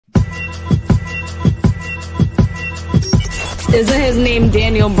Isn't his name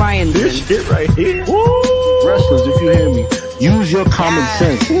Daniel Bryan? This shit right here. Woo! Wrestlers, if you hear me, use your common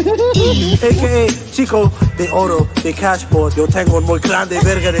sense. AKA Chico de Oro de Cashboard. Yo tengo muy grande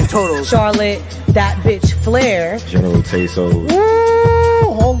verga de todo. Charlotte, that bitch Flair. General Taso.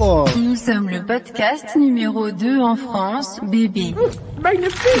 Woo! Hold on. Nous sommes le podcast numéro 2 en France, bébé.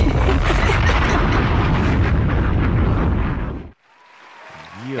 Magnifique.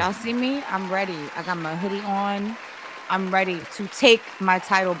 Y'all see me? I'm ready. I got my hoodie on. I'm ready to take my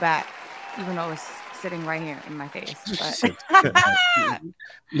title back, even though it's sitting right here in my face. But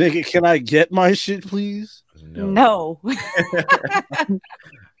Nigga, can I get my shit, please? No.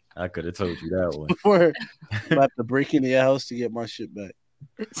 I could have told you that one. Before I'm about to break into your house to get my shit back.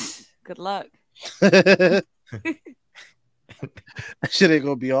 Good luck. That shit ain't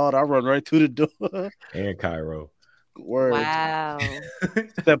gonna be hard. I run right through the door. And Cairo. Word. Wow.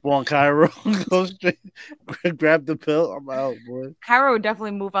 Step on Cairo, go straight, grab the pill. I'm out, boy. Cairo would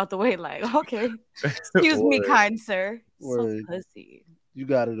definitely move out the way, like, okay. Excuse me, kind sir. Word. So pussy. You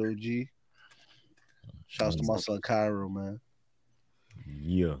got it, OG. Shouts to my son Cairo, man.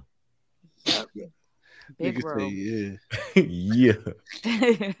 Yeah. Big Nigga bro. say, Yeah.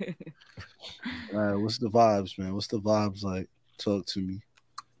 All right, what's the vibes, man? What's the vibes like? Talk to me.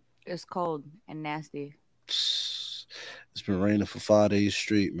 It's cold and nasty. It's been raining for 5 days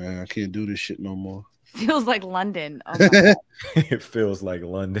straight, man. I can't do this shit no more. Feels like London. Oh my God. It feels like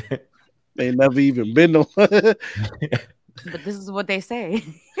London. They never even been no. But this is what they say.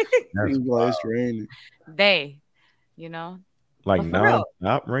 That's why it's raining. They, you know. Like But for real.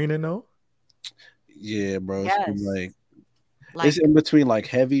 not raining though. Yeah, bro. Yes. It's been like Like it's in between like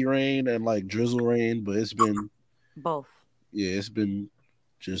heavy rain and like drizzle rain, but it's been both. yeah, it's been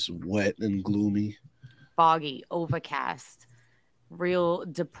just wet and gloomy. Foggy, overcast, real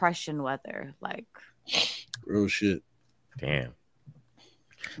depression weather. Like Real shit. Damn.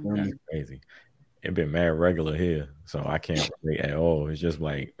 That's crazy. It been mad regular here, so I can't relate at all. It's just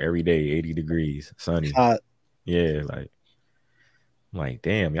like every day 80 degrees, sunny. Hot. Yeah, like I'm like,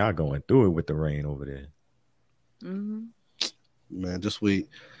 damn, y'all going through it with the rain over there. mm-hmm. Man, just wait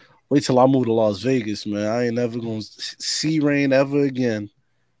till I move to Las Vegas, man. I ain't never gonna see rain ever again.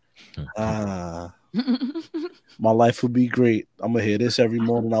 My life will be great. I'm gonna hear this every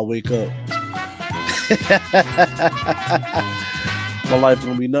morning I wake up. My life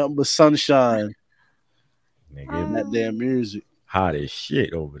gonna be nothing but sunshine. Nigga, That damn music. hot as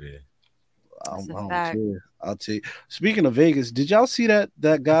shit over there. I That's a don't fact. care. I'll take. Speaking of Vegas, did y'all see that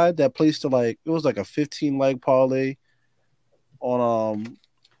guy that placed it was like a 15 leg parlay on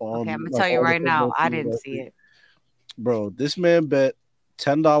Okay, I'm gonna like, tell you all the right now, football I teams didn't last see week? it. Bro, this man bet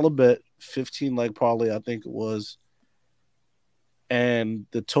 $10 bet, 15 leg parlay, I think it was, and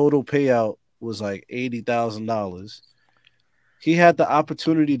the total payout was like $80,000. He had the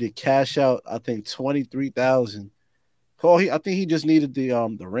opportunity to cash out, I think, 23,000. I think he just needed the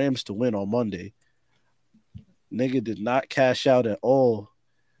Rams to win on Monday. Nigga did not cash out at all.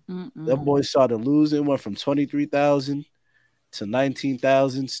 Them boys started losing, went from 23,000 to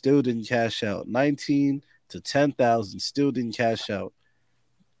 19,000, still didn't cash out. 19 to 10,000, still didn't cash out.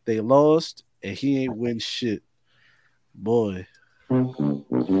 They lost, and he ain't win shit. Boy. Let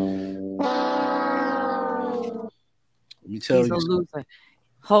me tell He's you. a loser.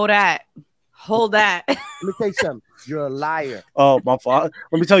 Hold that. Let me tell you something. You're a liar. Oh, my fault.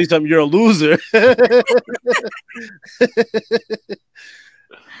 Let me tell you something. You're a loser.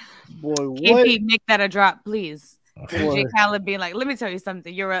 Boy, what? KP, make that a drop, please. Boy. DJ Khaled being like, let me tell you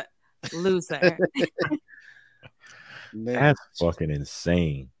something. You're a loser. Man, That's fucking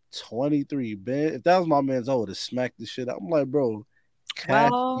insane. 23, man. If that was my man's, I would have smacked the shit out. I'm like, bro,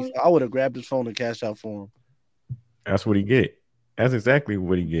 Well- I would have grabbed his phone and cashed out for him. That's what he get. That's exactly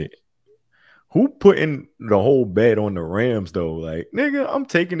what he get. Who putting the whole bet on the Rams though? Like, nigga, I'm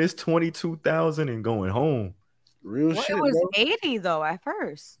taking this 22,000 and going home. Real Well, shit, it was bro. 80 though at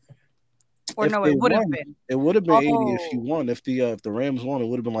first. Or If no, they it would have won, been. It would have been 80 if he Oh. won. If the Rams won, it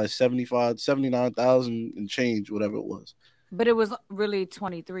would have been like 79,000 and change, whatever it was. But it was really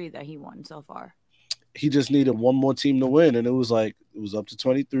 23 that he won so far. He just needed one more team to win, and it was up to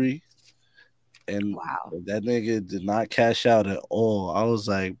 23. And Wow. that nigga did not cash out at all. I was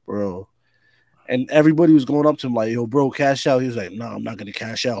like, bro. And everybody was going up to him like, yo, bro, cash out. He was like, no, I'm not going to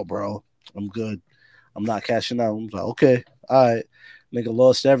cash out, bro. I'm good. I'm not cashing out. I was like, okay, all right. Nigga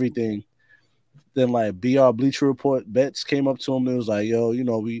lost everything. Then like BR Bleacher Report bets came up to him and was like, yo, you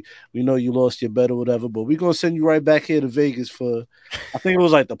know, we know you lost your bet or whatever, but we're going to send you right back here to Vegas for, I think it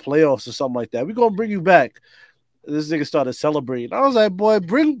was like the playoffs or something like that. We're going to bring you back. This nigga started celebrating. I was like, boy,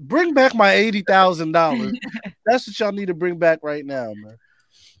 bring back my $80,000. That's what y'all need to bring back right now, man.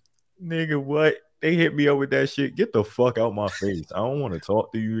 Nigga, what? They hit me up with that shit. Get the fuck out my face. I don't want to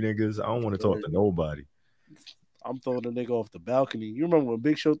talk to you niggas. I don't want to talk to nobody. I'm throwing a nigga off the balcony. You remember when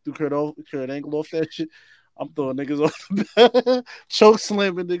Big Show threw Kurt Angle off that shit? I'm throwing niggas off the choke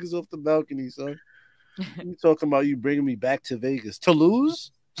slamming niggas off the balcony, son. You talking about you bringing me back to Vegas to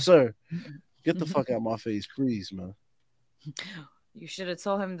lose, sir? Get the fuck out of my face, please, man. You should have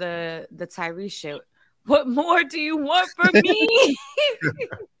told him the Tyrese shit. What more do you want from me?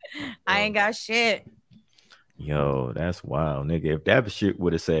 I ain't got shit. Yo, that's wild, nigga. If that shit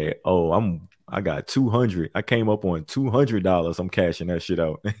would have said, "Oh, I got 200. I came up on $200. I'm cashing that shit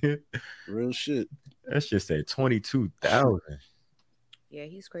out." Real shit. That shit said 22,000. Yeah,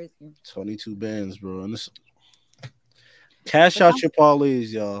 he's crazy. 22 bands, bro. And this... Cash out your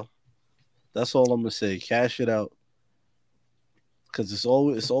parlays, y'all. That's all I'm gonna say. Cash it out, because it's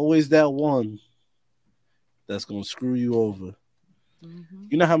always that one that's gonna screw you over. Mm-hmm.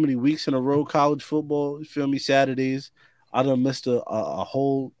 You know how many weeks in a row college football, you feel me, Saturdays, I done missed a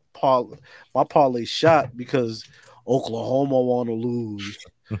whole parlay. My parlay shot because Oklahoma want to lose,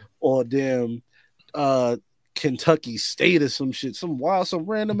 or damn Kentucky State or some shit, some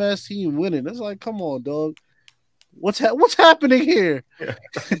random ass team winning. It's like, come on, dog. What's happening here?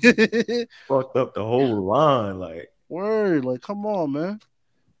 Fucked up the whole line, like word. Like, come on, man.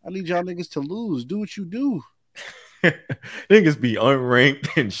 I need y'all niggas to lose. Do what you do. Niggas be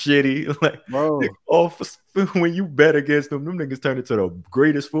unranked and shitty, like, bro. When you bet against them niggas turn into the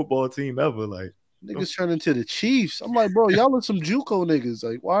greatest football team ever. Like, niggas turn into the Chiefs. I'm like, bro, y'all are some JUCO niggas.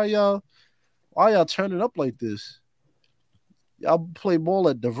 Like, why y'all turning up like this? Y'all play ball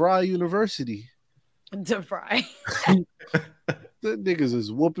at DeVry University. DeVry. The niggas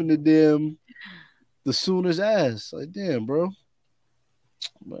is whooping the Sooners' ass. Like, damn, bro.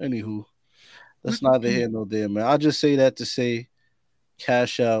 But anywho, that's neither here nor there, man. I just say that to say,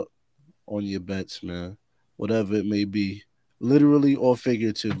 cash out on your bets, man. Whatever it may be, literally or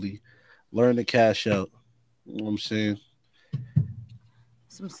figuratively, learn to cash out. You know what I'm saying?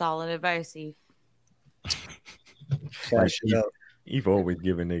 Some solid advice, Eve. Cash it out. Eve always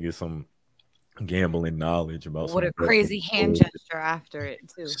giving niggas some gambling knowledge about what a crazy hand gesture after it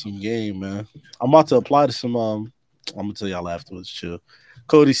too. Some game, man. I'm about to apply to some. I'm gonna tell y'all afterwards. Chill.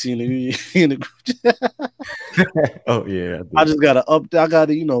 Cody seen in the group. Oh yeah, I just gotta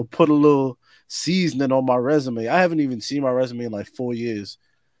put a little seasoning on my resume. I haven't even seen my resume in like 4 years,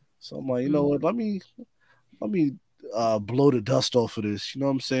 so I'm like, you know what? Let me blow the dust off of this. You know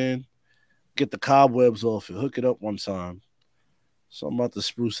what I'm saying? Get the cobwebs off it. Hook it up one time. So I'm about to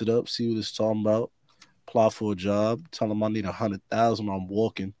spruce it up. See what it's talking about. Apply for a job. Tell them I need 100,000. I'm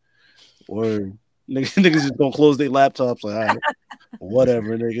walking. Word. Niggas just gonna close their laptops. Like, all right,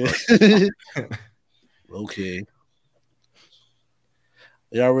 whatever, nigga. Okay.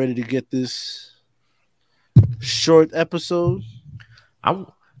 Y'all ready to get this short episode? I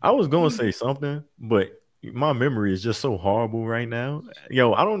was gonna say something, but my memory is just so horrible right now.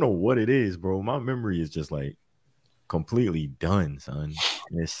 Yo, I don't know what it is, bro. My memory is just like completely done, son.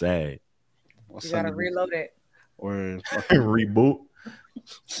 And it's sad. You gotta reload it. Or reboot.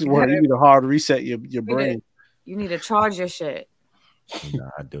 Or you need a hard reset your brain. You need to charge your shit. Nah,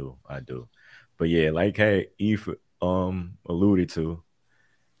 I do. But yeah, like Eve alluded to,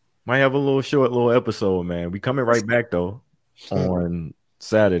 might have a little episode, man. We coming right back though on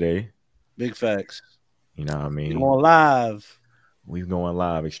Saturday. Big facts. You know what I mean? We're going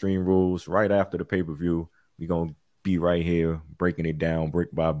live. Extreme Rules right after the pay-per-view. We're gonna be right here breaking it down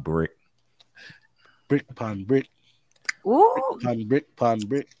brick by brick. Brick upon brick. Ooh. Brick upon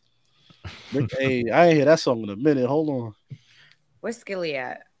brick. Hey, I ain't hear that song in a minute. Hold on. Where's Skilly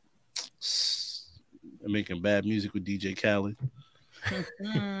at? I'm making bad music with DJ Khaled.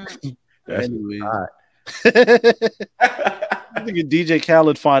 Anyway. I think DJ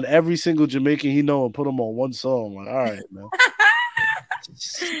Khaled find every single Jamaican he know and put them on one song. Like, all right, man.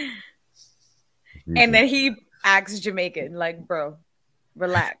 And then he acts Jamaican, like, bro,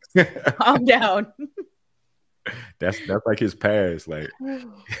 relax, calm down. That's like his past, like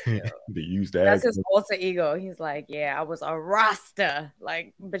they use that. That's his alter ego. He's like, yeah, I was a Rasta,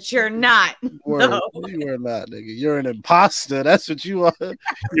 like, but you're not. No. You are not, nigga. You're an imposter. That's what you are.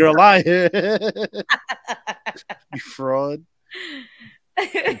 You're a liar. You fraud.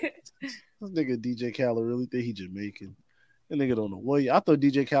 This nigga DJ Khaled really think he Jamaican. That nigga don't know what. I thought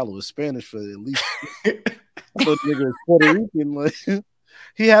DJ Khaled was Spanish for at least. I thought nigga was Puerto Rican. Like,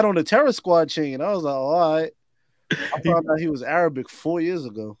 he had on a Terror Squad chain. I was like, all right. I found out he was Arabic 4 years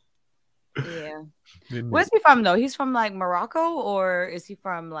ago. Yeah. Where's he from though? He's from like Morocco, or is he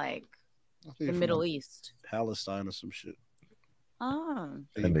from like The Middle East. Palestine or some shit. Oh,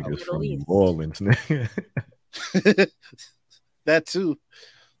 That nigga's Middle from New East. Orleans, nigga. That too.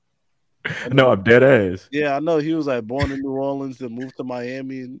 No, I'm dead ass. Yeah, I know he was like born in New Orleans, then moved to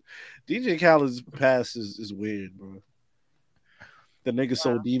Miami. And DJ Khaled's past is weird, bro. The nigga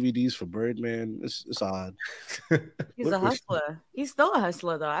sold DVDs for Birdman. It's odd. He's a hustler. He's still a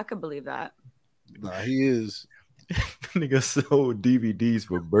hustler, though. I could believe that. Nah, he is. Nigga sold DVDs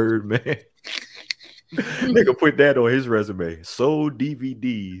for Birdman. Nigga put that on his resume. Sold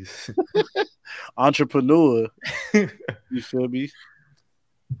DVDs. Entrepreneur. You feel me?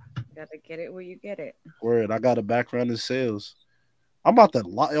 Gotta get it where you get it. Word. I got a background in sales. I'm about to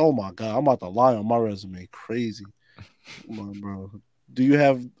lie. Oh my god, I'm about to lie on my resume. Crazy. Come on, bro. Do you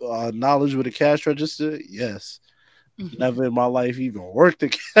have knowledge with a cash register? Yes. Never in my life even worked a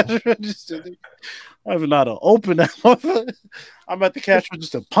cash register. I don't even know how to open that. I'm at the cash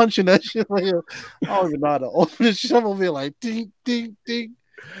register punching that shit. Like, I don't even know how to open this shit. I'm over here like ding, ding, ding.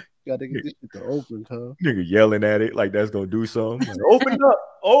 Gotta get this shit to open, huh? Nigga yelling at it like that's gonna do something. Like, open up.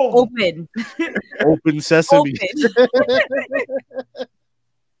 Oh, Open. Open sesame.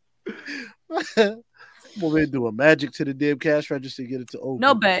 Well, they do a magic to the damn cash register to get it to open.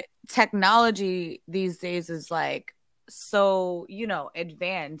 No, but technology these days is like so,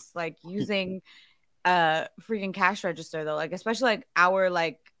 advanced. Like using freaking cash register though, like especially like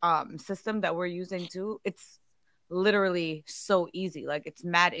our system that we're using too. It's literally so easy. Like it's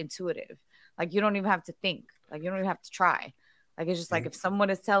mad intuitive. Like you don't even have to think. Like you don't even have to try. Like it's just like if someone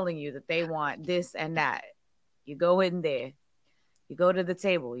is telling you that they want this and that, you go in there. You go to the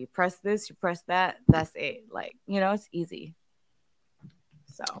table, you press this, you press that, that's it. Like, it's easy.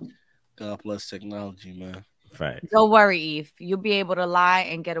 So God bless technology, man. Right. Don't worry, Eve. You'll be able to lie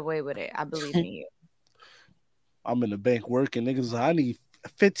and get away with it. I believe in you. I'm in the bank working. Niggas like, I need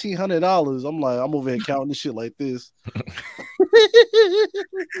 $1,500. I'm like, I'm over here counting this shit like this.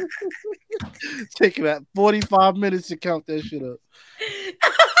 Taking that 45 minutes to count that shit up.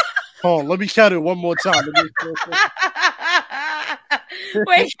 Hold on, let me count it one more time.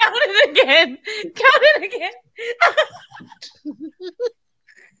 Wait, count it again. Count it again.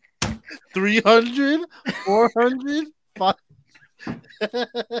 300, 400, 5.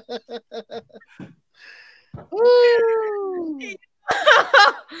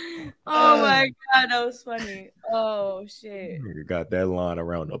 Oh my god, that was funny. Oh shit. Nigga got that line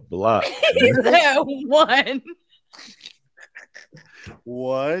around the block. He said one.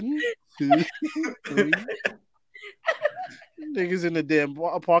 1, 2, 3. Niggas in the damn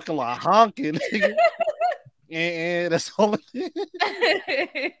parking lot honking. And that's all it is.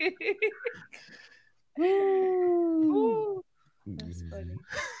 That's funny.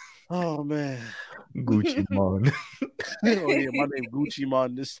 Oh man. Gucci man. Oh yeah, my name Gucci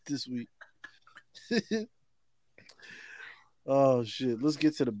man this week. Oh shit. Let's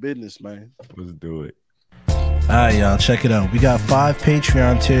get to the business, man. Let's do it. Alright, y'all, check it out. We got 5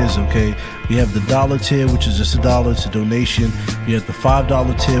 Patreon tiers, okay? We have the $1 tier, which is just $1. It's a donation. We have the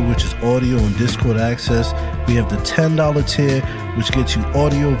 $5 tier, which is audio and Discord access. We have the $10 tier, which gets you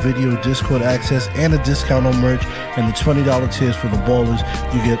audio, video, Discord access, and a discount on merch. And the $20 tiers for the ballers.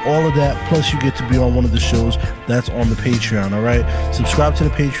 You get all of that, plus you get to be on one of the shows that's on the Patreon, alright? Subscribe to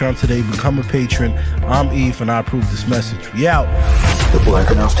the Patreon today. Become a patron. I'm Eve, and I approve this message. We out. The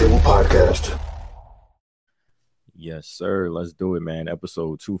Black Announce Table Podcast. Yes, sir. Let's do it, man.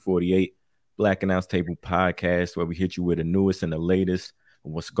 Episode 248, Black Announce Table Podcast, where we hit you with the newest and the latest of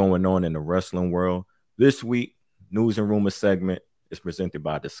what's going on in the wrestling world. This week, News and Rumor segment is presented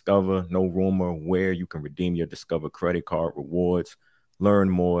by Discover. No rumor where you can redeem your Discover credit card rewards. Learn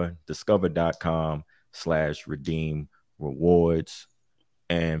more, discover.com/redeem rewards.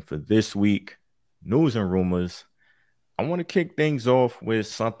 And for this week, News and Rumors, I want to kick things off with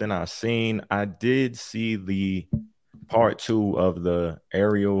something I seen. I did see the part 2 of the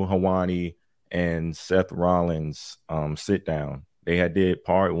Ariel Helwani and Seth Rollins sit down. They had did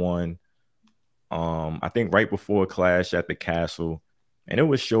part 1, I think right before Clash at the Castle, and it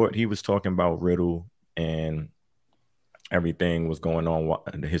was short. He was talking about Riddle and everything was going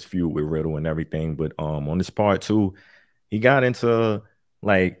on, his feud with Riddle and everything. But on this part 2, he got into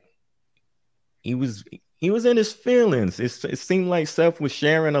like he was in his feelings. It seemed like Seth was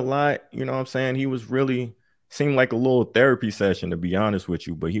sharing a lot. You know what I'm saying? He was really seemed like a little therapy session, to be honest with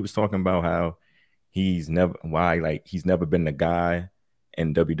you. But he was talking about how he's never been the guy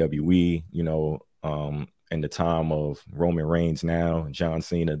in WWE, in the time of Roman Reigns now, John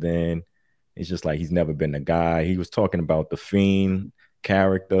Cena then. It's just like he's never been the guy. He was talking about the Fiend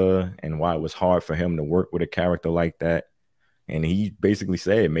character and why it was hard for him to work with a character like that. And he basically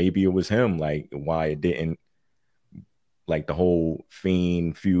said maybe it was him, like why it didn't, like the whole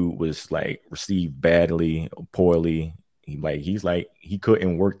Fiend feud was like received badly or poorly. He's like he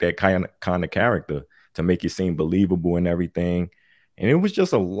couldn't work that kind of character to make it seem believable and everything. And it was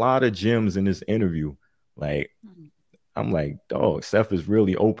just a lot of gems in this interview. Like I'm like, dog, Seth is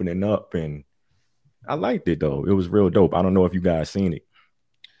really opening up, and I liked it though. It was real dope. I don't know if you guys seen it.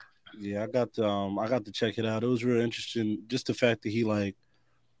 Yeah, I got to check it out. It was real interesting. Just the fact that he like,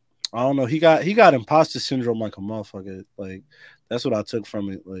 I don't know, he got imposter syndrome like a motherfucker. Like that's what I took from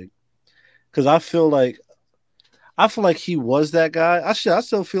it. Like, because I feel like he was that guy. I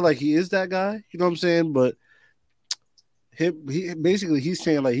still feel like he is that guy. You know what I'm saying? But he basically he's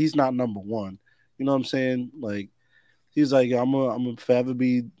saying like he's not number one. You know what I'm saying? Like he's like, I'm gonna forever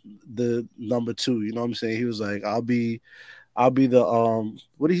be the number two. You know what I'm saying? He was like, I'll be the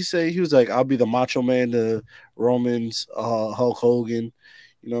what did he say? He was like, I'll be the Macho Man, the Romans, Hulk Hogan.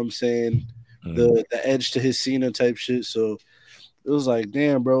 You know what I'm saying? The edge to his Cena type shit. So it was like,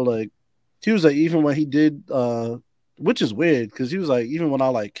 damn, bro. Like he was like, even when he did, which is weird because he was like, even when I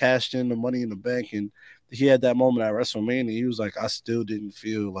like cashed in the Money in the Bank and he had that moment at WrestleMania, he was like, I still didn't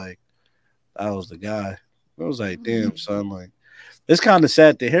feel like I was the guy. I was like, damn, son, like it's kind of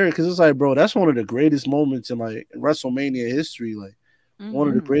sad to hear it because it's like, bro, that's one of the greatest moments in like WrestleMania history, like one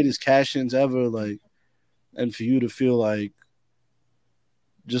of the greatest cash-ins ever, like, and for you to feel like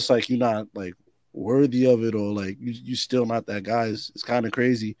just like you're not like worthy of it or like you still not that guy is kind of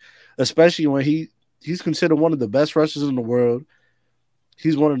crazy, especially when he's considered one of the best wrestlers in the world.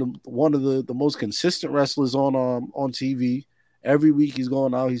 He's one of the most consistent wrestlers on TV. Every week he's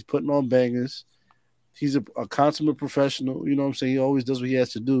going out, he's putting on bangers. He's a consummate professional. You know what I'm saying? He always does what he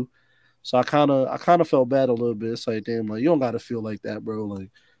has to do. So I kind of felt bad a little bit. It's like, damn, like you don't got to feel like that, bro. Like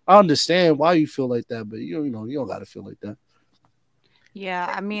I understand why you feel like that, but you know you don't got to feel like that.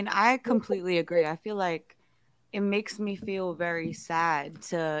 Yeah, I mean, I completely agree. I feel like it makes me feel very sad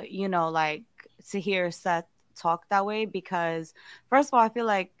to, like to hear Seth talk that way because first of all, I feel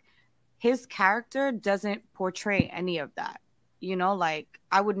like his character doesn't portray any of that. Like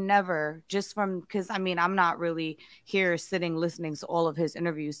I would never because I mean, I'm not really here sitting listening to all of his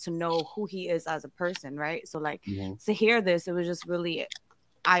interviews to know who he is as a person. Right. So like to hear this, it was just really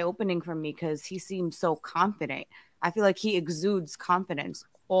eye-opening for me because he seems so confident. I feel like he exudes confidence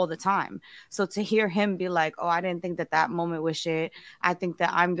all the time. So to hear him be like, oh, I didn't think that moment was shit. I think that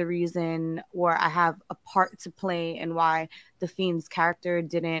I'm the reason or I have a part to play in why the Fiend's character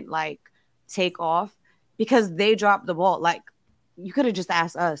didn't like take off because they dropped the ball. Like you could have just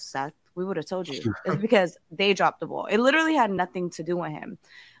asked us, Seth. We would have told you. It's because they dropped the ball. It literally had nothing to do with him.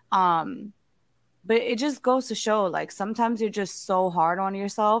 But it just goes to show like sometimes you're just so hard on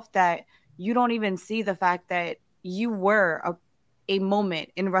yourself that you don't even see the fact that you were a moment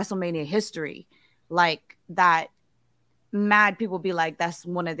in WrestleMania history like that mad people be like that's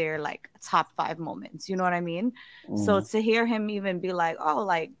one of their like top 5 moments. You know what I mean? So to hear him even be like, oh,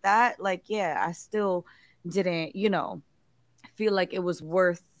 like that, like, yeah, I still didn't, feel like it was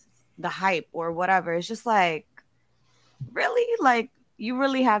worth the hype or whatever. It's just like, really? Like you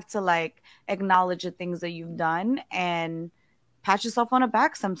really have to like acknowledge the things that you've done and pat yourself on the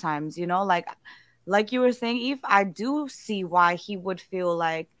back sometimes, like you were saying, Eve, I do see why he would feel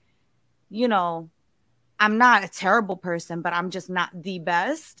like, I'm not a terrible person, but I'm just not the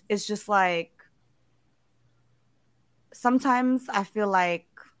best. It's just like, sometimes I feel like,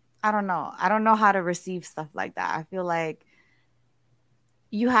 I don't know. I don't know how to receive stuff like that. I feel like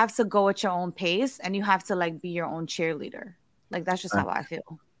you have to go at your own pace and you have to like be your own cheerleader. Like that's just how I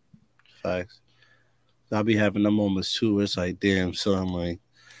feel. Facts. I'll be having the moments too. It's like, damn, son, like,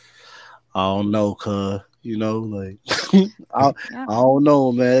 I don't know, like, I don't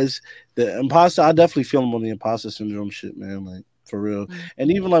know, man. It's the imposter. I definitely feel him on the imposter syndrome shit, man. Like, for real. And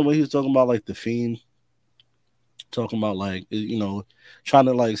even like when he was talking about like the Fiend, talking about like, trying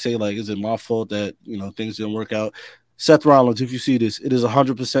to like say like, is it my fault that things didn't work out? Seth Rollins, if you see this, it is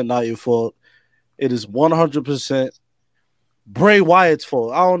 100% not your fault. It is 100% Bray Wyatt's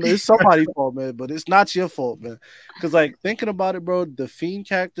fault. I don't know. It's somebody's fault, man, but it's not your fault, man. Because, like, thinking about it, bro, the Fiend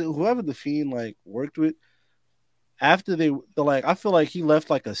character, whoever the Fiend, like, worked with, after they're like, I feel like he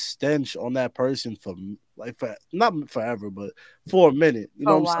left, like, a stench on that person for not forever, but for a minute. You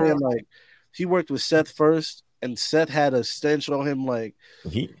know what I'm saying? Like, he worked with Seth first, and Seth had a stench on him, like,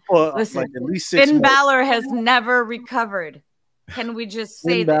 for listen, like at least 6 Finn months. Balor has never recovered. Can we just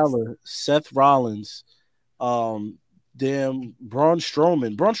say Finn Balor, Seth Rollins, damn, Braun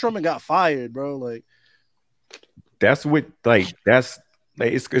Strowman. Braun Strowman got fired, bro. Like that's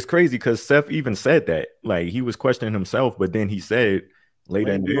like it's crazy because Seth even said that. Like he was questioning himself, but then he said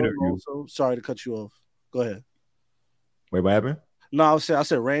later in the interview. Also, sorry to cut you off. Go ahead. Wait, what happened? No, I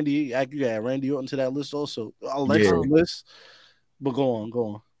said Randy. You got Randy Orton to that list also. I'll let you list, but go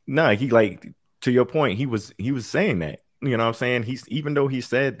on. Nah, he like to your point. He was saying that. You know what I'm saying? He's even though he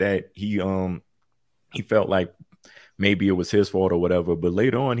said that he felt like maybe it was his fault or whatever, but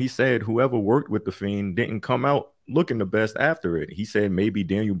later on he said whoever worked with the Fiend didn't come out looking the best after it. He said maybe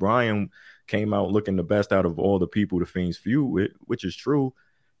Daniel Bryan came out looking the best out of all the people the Fiend's feud with, which is true.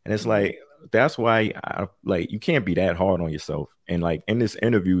 And it's like that's why you can't be that hard on yourself. And like in this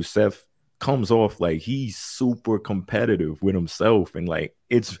interview, Seth comes off like he's super competitive with himself, and like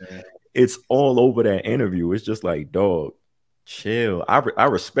it's all over that interview. It's just like, dog, chill. I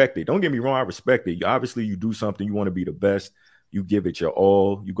respect it. Don't get me wrong, I respect it. Obviously, you do something, you want to be the best. You give it your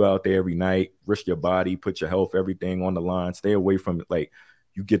all. You go out there every night, risk your body, put your health, everything on the line. Stay away from it. Like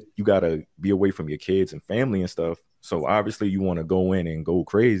you gotta be away from your kids and family and stuff. So obviously, you want to go in and go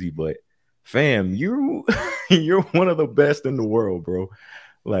crazy, but fam, you're one of the best in the world, bro.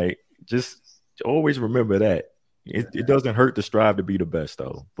 Like, just always remember that. It doesn't hurt to strive to be the best,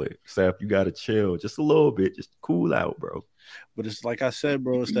 though. But Seth, you gotta chill just a little bit, just cool out, bro. But it's like I said,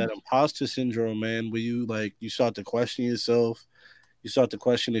 bro, it's that imposter syndrome, man, where you start to question yourself. You start to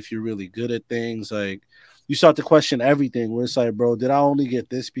question if you're really good at things. Like, you start to question everything where it's like, bro, did I only get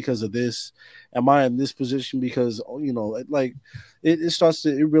this because of this? Am I in this position because, you know, it starts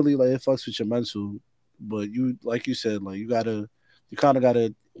to, it really, like, it fucks with your mental. But you, like you said, like, you kind of got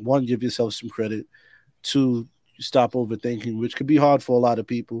to, one, give yourself some credit. Two, stop overthinking, which could be hard for a lot of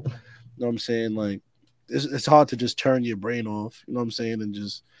people. You know what I'm saying? Like, it's hard to just turn your brain off, you know what I'm saying, and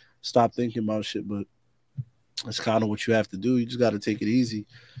just stop thinking about shit. But it's kind of what you have to do. You just got to take it easy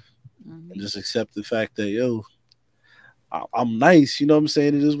and just accept the fact that, yo, I'm nice. You know what I'm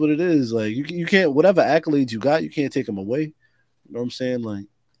saying? It is what it is. Like, you can't, whatever accolades you got, you can't take them away. You know what I'm saying? Like,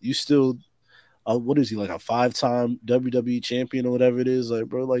 you still, what is he, like a 5-time WWE champion or whatever it is? Like,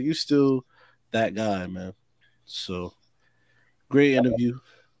 bro, like, you still that guy, man. So, great interview.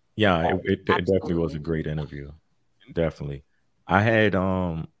 Yeah, it definitely was a great interview. Definitely. I had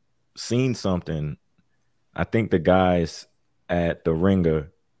seen something. I think the guys at the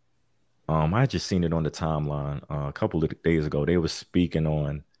Ringer, I just seen it on the timeline a couple of days ago. They were speaking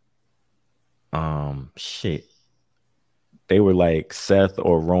on They were like Seth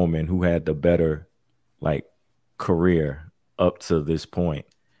or Roman, who had the better like career up to this point.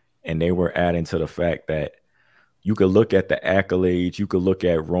 And they were adding to the fact that you could look at the accolades, you could look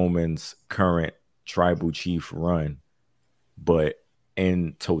at Roman's current tribal chief run, but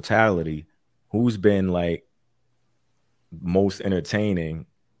in totality, who's been like most entertaining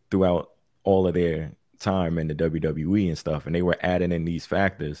throughout all of their time in the WWE and stuff? And they were adding in these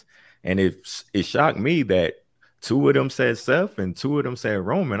factors. And it shocked me that 2 of them said Seth and 2 of them said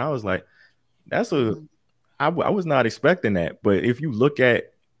Roman. I was like, I was not expecting that. But if you look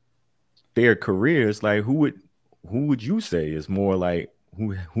at their careers, like who would you say is more like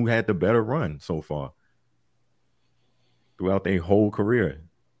who had the better run so far throughout their whole career?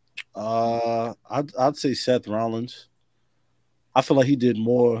 I'd say Seth Rollins. I feel like he did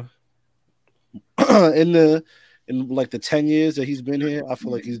more in like the 10 years that he's been here. I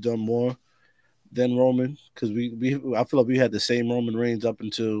feel like he's done more than Roman, because I feel like we had the same Roman Reigns up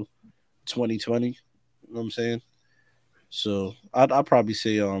until 2020. You know what I'm saying? So I'd probably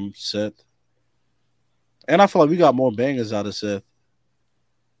say Seth. And I feel like we got more bangers out of Seth.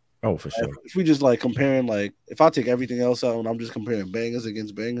 Oh, for sure. If we just like comparing, like if I take everything else out and I'm just comparing bangers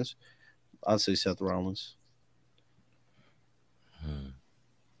against bangers, I'd say Seth Rollins.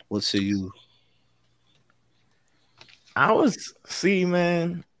 What say you? I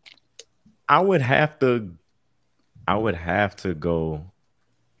would have to go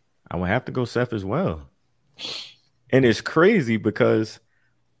Seth as well. And it's crazy because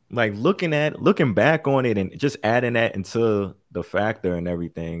like looking back on it and just adding that into the factor and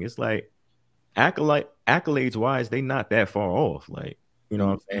everything, it's like accolades wise, they not that far off. Like, you know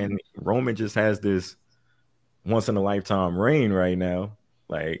what I'm saying? Roman just has this once in a lifetime reign right now.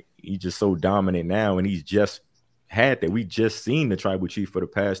 Like, he's just so dominant now, and he's just had that. We just seen the tribal chief for the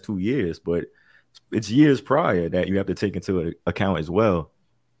past 2 years, but it's years prior that you have to take into account as well.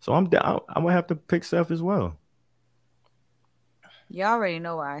 So I'm gonna have to pick Seth as well. You already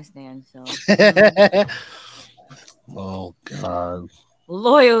know where I stand, so. Oh God.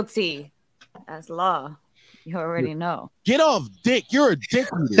 Loyalty. That's law. You already know. Get off dick. You're a dick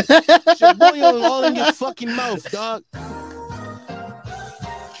eater. Shit, loyal all in your fucking mouth, dog.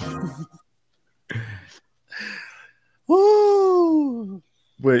 Woo!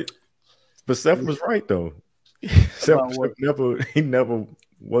 But Seth was right though. Seth never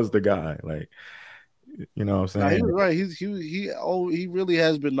was the guy. Like, you know what I'm saying? He was right. He really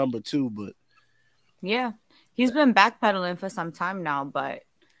has been number 2, but yeah, he's been backpedaling for some time now, but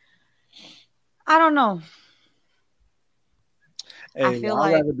I don't know. Hey, I feel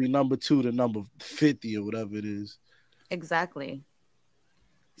I'd rather be number 2 than number 50 or whatever it is. Exactly.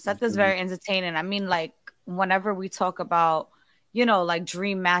 Seth is very entertaining. I mean, like, whenever we talk about, you know, like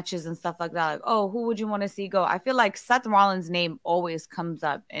dream matches and stuff like that, like, oh, who would you want to see go? I feel like Seth Rollins' name always comes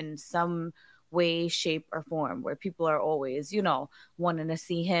up in some way, shape, or form, where people are always, you know, wanting to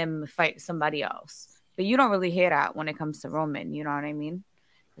see him fight somebody else. But you don't really hear that when it comes to Roman, you know what I mean?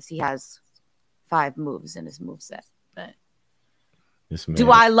 Because he has 5 moves in his moveset. But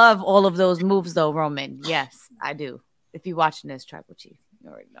do I love all of those moves though, Roman? Yes, I do. If you're watching this, Tribal Chief, you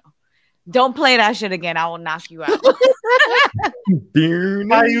already know. Don't play that shit again. I will knock you out. How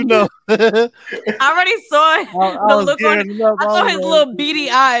you know? I already saw the look on his, I saw his little beady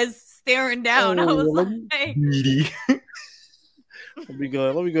eyes staring down. I was like, beady. Let me go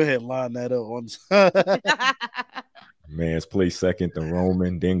ahead and line that up one time. Man's play second to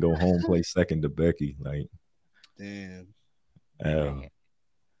Roman, then go home play second to Becky. Like, damn.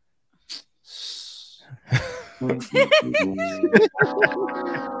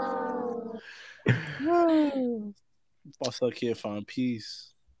 Boss up here, find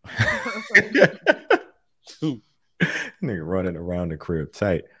peace. Nigga running around the crib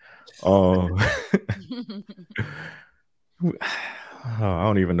tight. I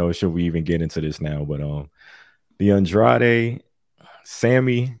don't even know, should we even get into this now, but the Andrade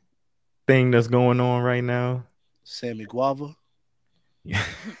Sammy thing that's going on right now. Sammy Guava.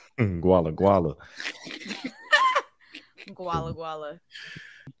 Guala. Guala.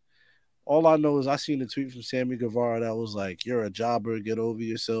 All I know is I seen a tweet from Sammy Guevara that was like, "You're a jobber, get over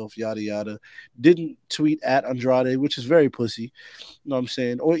yourself, yada yada." Didn't tweet at Andrade, which is very pussy. You know what I'm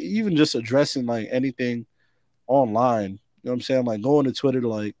saying? Or even just addressing like anything online. You know what I'm saying? Like going to Twitter,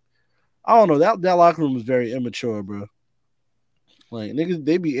 like, I don't know, that locker room is very immature, bro. Like niggas,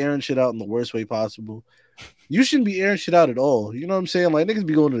 they be airing shit out in the worst way possible. You shouldn't be airing shit out at all. You know what I'm saying? Like niggas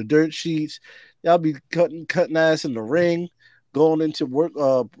be going to the dirt sheets. Y'all be cutting ass in the ring, going into work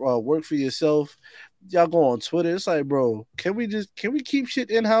for yourself. Y'all go on Twitter. It's like, bro, can we keep shit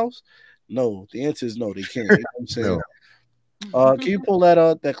in house? No, the answer is no. They can't. You know what I'm saying? No. Can you pull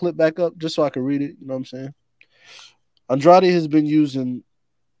that clip back up just so I can read it? You know what I'm saying? Andrade has been used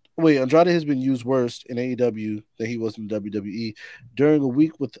worse in AEW than he was in WWE. During a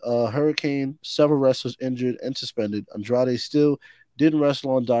week with hurricane, several wrestlers injured and suspended, Andrade still didn't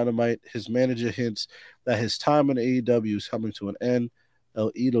wrestle on Dynamite. His manager hints that his time in AEW is coming to an end.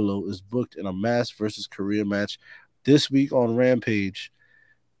 El Idolo is booked in a mask versus career match this week on Rampage.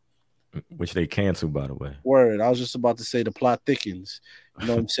 Which they canceled, by the way. Word. I was just about to say the plot thickens. You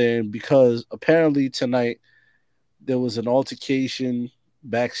know what I'm saying? Because apparently tonight there was an altercation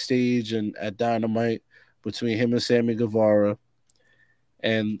backstage and at Dynamite between him and Sammy Guevara.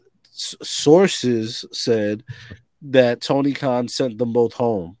 And sources said that Tony Khan sent them both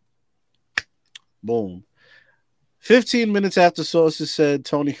home. Boom. 15 minutes after sources said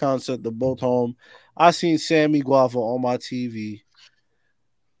Tony Khan sent them both home, I seen Sammy Guevara on my TV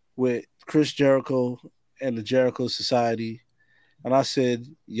with Chris Jericho and the Jericho Society. And I said,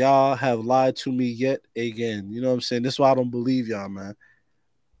 y'all have lied to me yet again. You know what I'm saying? That's why I don't believe y'all, man.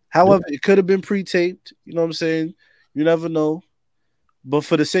 However, it could have been pre-taped. You know what I'm saying? You never know. But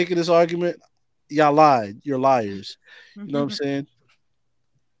for the sake of this argument, y'all lied. You're liars. You know what I'm saying?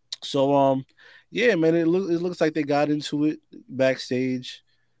 So, yeah, man, it looks like they got into it backstage.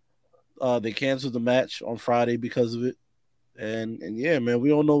 They canceled the match on Friday because of it. And yeah, man, we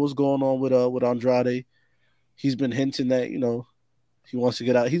don't know what's going on with Andrade. He's been hinting that, you know, he wants to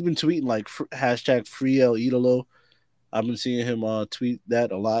get out. He's been tweeting like hashtag free El Idolo. I've been seeing him tweet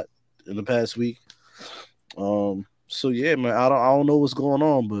that a lot in the past week. So yeah, man, I don't know what's going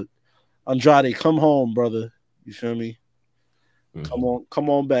on, but Andrade, come home, brother. You feel me? Mm-hmm. Come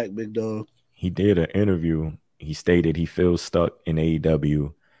on back, big dog. He did an interview. He stated he feels stuck in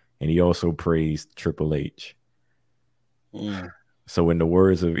AEW, and he also praised Triple H. So in the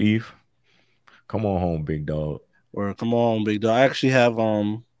words of Eve, come on home, big dog. Or come on, big dog. I actually have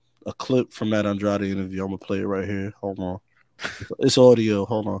a clip from that Andrade interview. I'm gonna play it right here. Hold on. It's audio.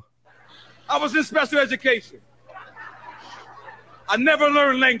 Hold on. I was in special education. I never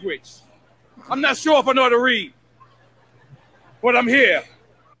learned language. I'm not sure if I know how to read. But I'm here.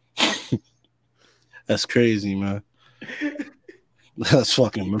 That's crazy, man. That's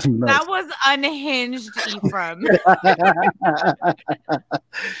fucking nuts. That was unhinged, Ephraim.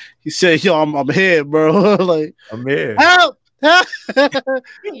 He said, "Yo, I'm here, bro." Like, I'm here. Help!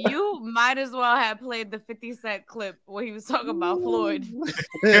 You might as well have played the 50 Cent clip where he was talking about Floyd.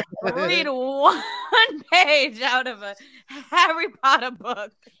 Read one page out of a Harry Potter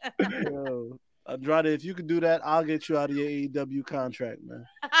book. Yo, Andrade, if you could do that, I'll get you out of your AEW contract, man.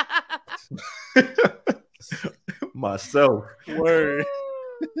 Myself. Word.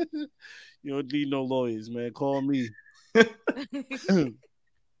 You don't need no lawyers, man. Call me.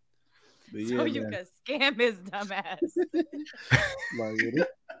 But So you can scam his dumb ass. Like,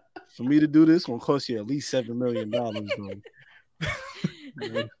 for me to do this, gonna cost you at least $7 million, though. At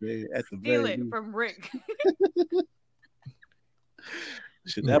the Steal very it least. from Rick.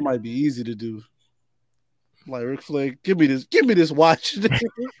 Shit, that might be easy to do. Like, Ric Flair, give me this watch. Let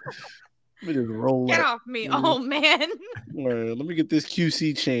me just roll Get up. off me, old man. Let me get this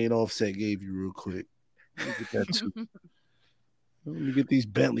QC chain Offset gave you real quick. Let me get that too. Let me get these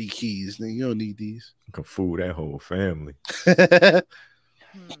Bentley keys. Nigga, you don't need these. You can fool that whole family.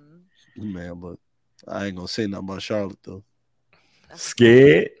 Man, look, I ain't gonna say nothing about Charlotte though.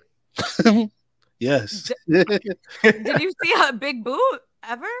 Scared? Yes. Did you see a big boot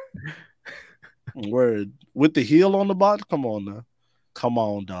ever? Word. With the heel on the bottom? Come on now. Come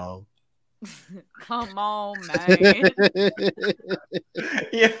on, dog. Come on, man.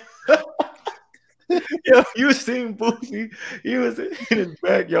 Yeah. Yo, you seen Boosie? He was in his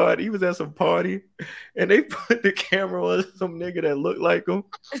backyard. He was at some party, and they put the camera on some nigga that looked like him.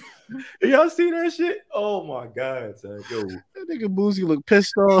 Y'all see that shit? Oh my god, son. Yo, that nigga Boosie look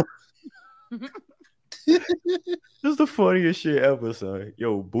pissed off. This is the funniest shit ever, son.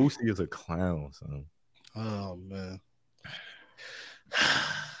 Yo, Boosie is a clown, son. Oh man.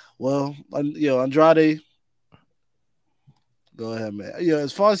 Well, Andrade. Go ahead, man. Yeah,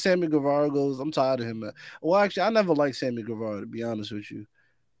 as far as Sammy Guevara goes, I'm tired of him, man. Well, actually, I never liked Sammy Guevara, to be honest with you.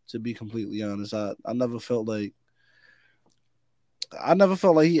 To be completely honest, I never felt like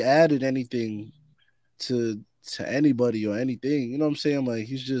he added anything to anybody or anything. You know what I'm saying? Like,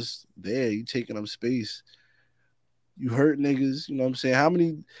 he's just there. You taking up space. You hurt niggas. You know what I'm saying?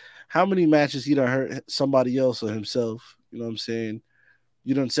 How many matches he done hurt somebody else or himself? You know what I'm saying?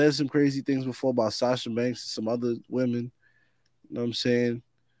 You done said some crazy things before about Sasha Banks and some other women. You know what I'm saying?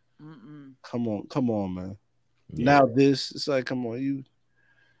 Come on, man. Yeah. Now it's like, come on, you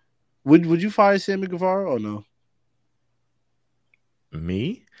would you fire Sammy Guevara or no?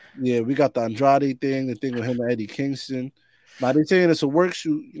 Me? Yeah, we got the Andrade thing, the thing with him and Eddie Kingston. Now they're saying it's a work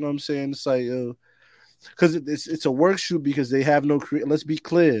shoot. You know what I'm saying? It's like, because it's a work shoot because they have no let's be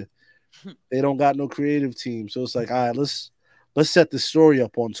clear, they don't got no creative team. So it's like, all right, let's set the story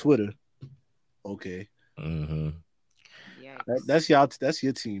up on Twitter. Okay. Mm-hmm. That's your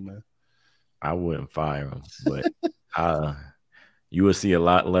team, man. I wouldn't fire him, but you will see a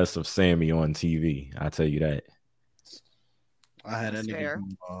lot less of Sammy on TV. I tell you that. I had that nigga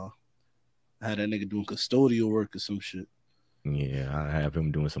doing custodial work or some shit. Yeah, I have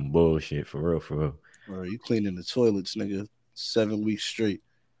him doing some bullshit for real, for real. Bro, you cleaning the toilets, nigga, 7 weeks straight.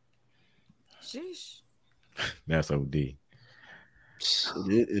 Sheesh. That's OD. It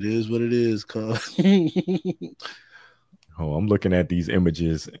is what it is, cuz. Oh, I'm looking at these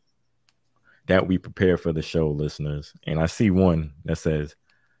images that we prepare for the show, listeners, and I see one that says,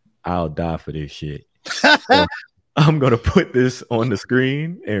 "I'll die for this shit." So I'm gonna put this on the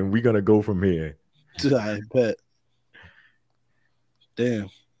screen, and we're gonna go from here. I bet.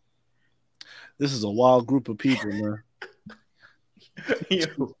 Damn, this is a wild group of people, man.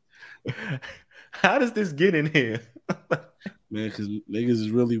 Yo, how does this get in here, man? Because niggas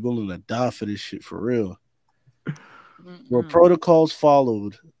is really willing to die for this shit for real. Were protocols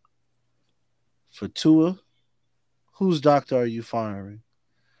followed for Tua? Whose doctor are you firing?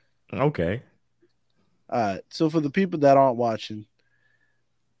 Okay. All right. So for the people that aren't watching,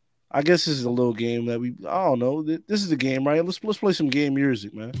 I guess this is a little game that I don't know. This is a game, right? Let's play some game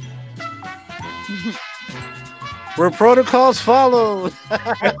music, man. Were protocols followed?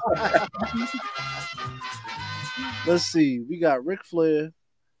 Let's see. We got Ric Flair.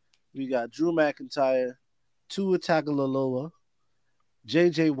 We got Drew McIntyre. Tua Tagovailoa,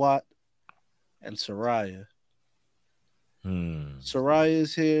 JJ Watt, and Saraya. Saraya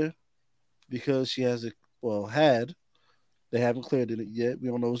is here because she has they haven't cleared it yet. We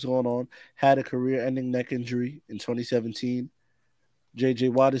don't know what's going on. Had a career-ending neck injury in 2017.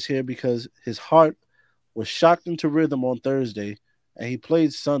 JJ Watt is here because his heart was shocked into rhythm on Thursday, and he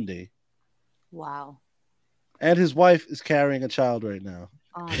played Sunday. Wow. And his wife is carrying a child right now.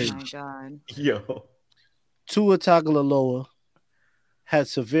 Oh, my God. Yo. Tua Tagovailoa had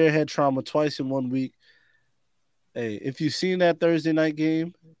severe head trauma twice in 1 week. Hey, if you've seen that Thursday night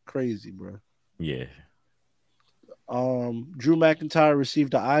game, crazy, bro. Yeah. Drew McIntyre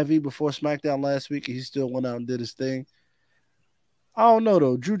received an IV before SmackDown last week, and he still went out and did his thing. I don't know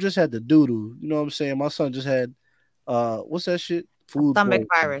though. Drew just had the doo-doo. You know what I'm saying? My son just had what's that shit? Food stomach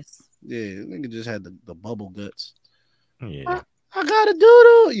virus. Yeah, nigga just had the bubble guts. Yeah. I got a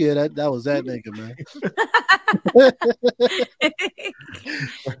doo-doo. Yeah, that was that nigga, man.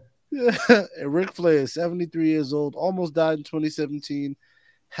 And Ric Flair, 73 years old, almost died in 2017.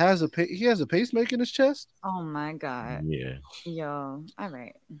 He has a pacemaker in his chest. Oh my god. Yeah. Yo. All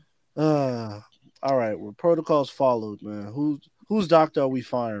right. All right. Well, protocols followed, man. Whose doctor are we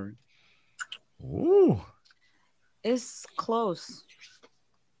firing? Ooh. It's close.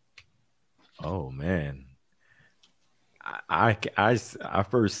 Oh man. I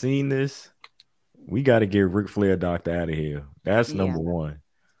first seen this. We got to get Ric Flair doctor out of here. That's number one.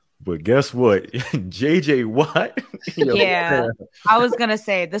 But guess what? JJ Watt. Yeah. I was gonna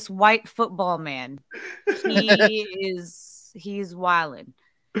say this white football man. He's wilding.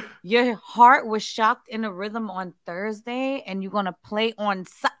 Your heart was shocked in a rhythm on Thursday, and you're gonna play on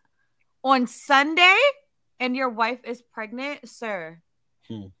Sunday, and your wife is pregnant, sir.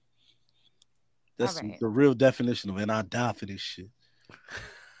 That's the real definition of, and I die for this shit.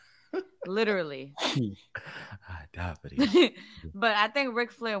 Literally. I die for this. But I think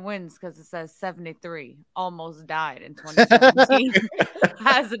Ric Flair wins because it says 73, almost died in 2017.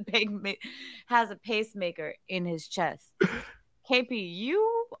 has a pacemaker in his chest. KP,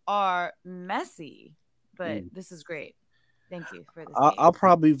 you are messy, but this is great. Thank you for this. I'll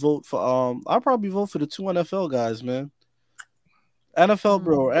probably vote for the two NFL guys, man. NFL,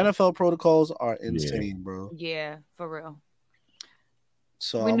 bro. NFL protocols are insane, bro. Yeah, for real.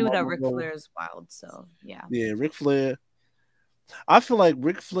 So we knew that Ric Flair is wild, so yeah. Yeah, Ric Flair. I feel like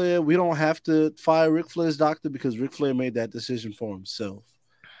Ric Flair, we don't have to fire Ric Flair's doctor because Ric Flair made that decision for himself.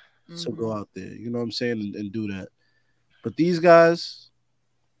 So go out there, you know what I'm saying, and do that. But these guys,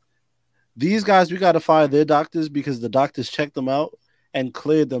 we got to fire their doctors because the doctors checked them out and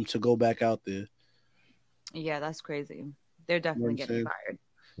cleared them to go back out there. Yeah, that's crazy. They're definitely getting fired.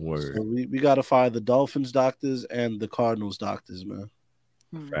 Word. So we got to fire the Dolphins doctors and the Cardinals doctors, man.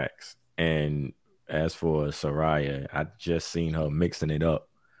 Facts. And as for Saraya, I just seen her mixing it up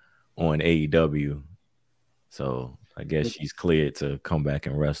on AEW. So I guess she's cleared to come back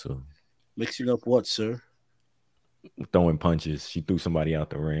and wrestle. Mixing up what, sir? Throwing punches. She threw somebody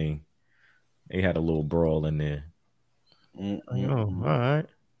out the ring. They had a little brawl in there. All right.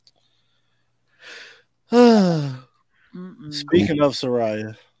 Speaking of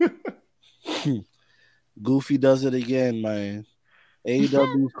Saraya, Goofy does it again, man.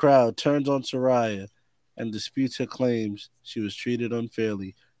 AEW's crowd turns on Saraya and disputes her claims she was treated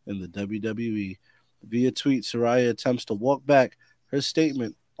unfairly in the WWE. Via tweet, Saraya attempts to walk back her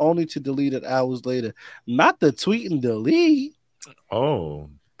statement only to delete it hours later. Not the tweet and delete.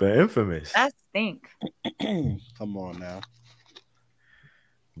 Oh, the infamous. That stink. Come on now.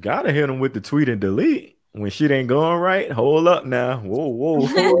 Gotta hit him with the tweet and delete. When shit ain't going right, hold up now. Whoa.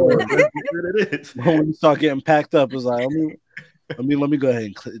 Let's get rid of this. When you start getting packed up, it's like, let me go ahead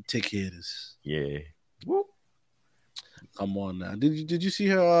and take care of this. Yeah. Whoop. Come on now. Did you see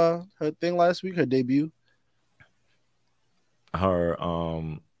her thing last week? Her debut. Her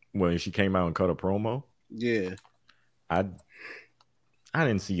when she came out and cut a promo. Yeah. I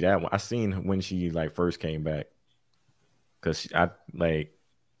didn't see that one. I seen when she like first came back because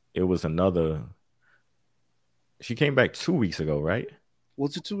it was another. She came back 2 weeks ago, right?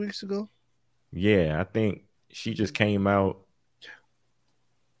 Was it 2 weeks ago? Yeah, I think she just came out.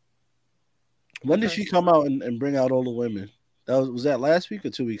 When did she come out and bring out all the women? Was that last week or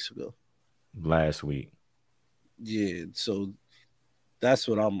 2 weeks ago? Last week. Yeah, so that's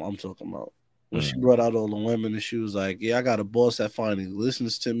what I'm talking about. When she brought out all the women and she was like, yeah, I got a boss that finally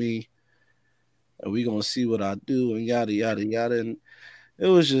listens to me and we gonna see what I do and yada yada yada. And it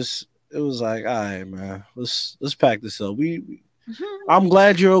was like, all right, man, let's pack this up. I'm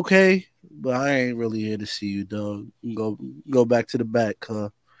glad you're okay, but I ain't really here to see you, dog. Go back to the back, cuz.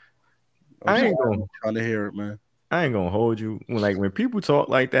 I'm trying to hear it, man. I ain't gonna hold you. When people talk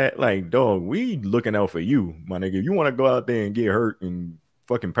like that, like, dog, we looking out for you, my nigga. If you want to go out there and get hurt and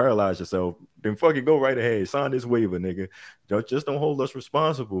fucking paralyze yourself, then fucking go right ahead. Sign this waiver, nigga. Just don't hold us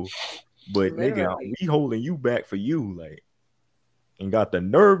responsible. But nigga, we holding you back for you, like, and got the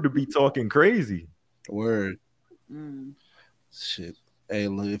nerve to be talking crazy. Word. Shit. Hey,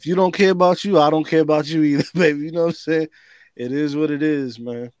 look, if you don't care about you, I don't care about you either, baby. You know what I'm saying? It is what it is,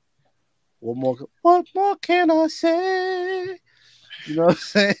 man. What more can I say? You know what I'm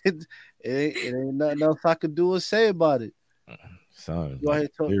saying? It ain't nothing else I could do or say about it. Son, Go ahead,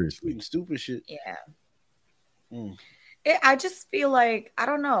 talk seriously. stupid shit. Yeah. Mm. I just feel like, I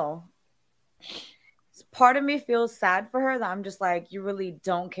don't know. Part of me feels sad for her that I'm just like, you really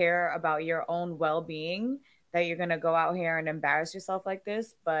don't care about your own well-being, that you're gonna go out here and embarrass yourself like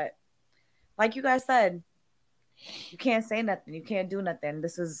this. But like you guys said, you can't say nothing, you can't do nothing.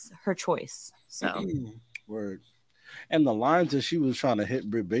 This is her choice. So Word. And the lines that she was trying to hit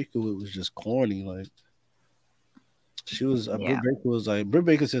Britt Baker with was just corny. Like she was Britt Baker was like, Britt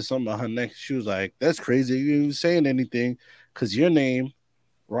Baker said something about her neck. She was like, that's crazy. You ain't even saying anything because your name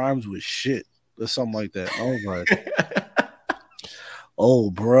rhymes with shit or something like that. I was like, oh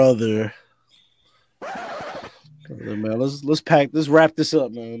brother. Man, let's wrap this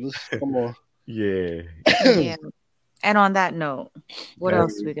up, man. Come on. Yeah. Yeah. And on that note, what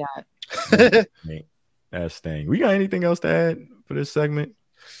else we got? That's thing. We got anything else to add for this segment?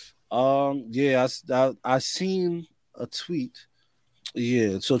 Yeah, I seen a tweet.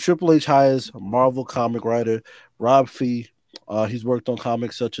 Yeah, so Triple H hires Marvel comic writer Rob Fee. He's worked on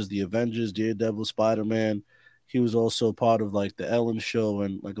comics such as The Avengers, Daredevil, Spider-Man. He was also part of like the Ellen Show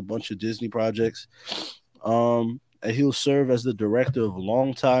and like a bunch of Disney projects. And he'll serve as the director of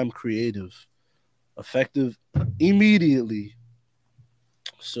Longtime Creative, effective immediately.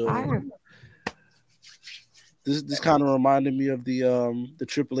 So this kind of reminded me of the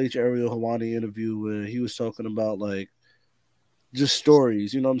Triple H Ariel Helwani interview where he was talking about like just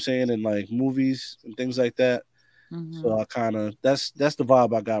stories, you know what I'm saying, and like movies and things like that. Mm-hmm. So I kind of that's the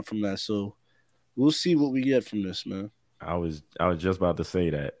vibe I got from that. So we'll see what we get from this, man. I was just about to say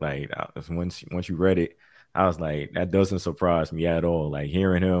that. Like once you read it, I was like, that doesn't surprise me at all. Like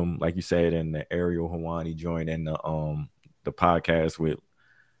hearing him, like you said, in the Ariel Helwani joint and the podcast with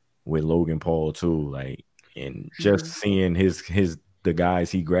Logan Paul too, like, and just seeing the guys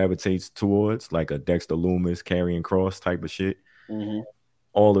he gravitates towards, like a Dexter Loomis, Karrion Kross type of shit. Mm-hmm.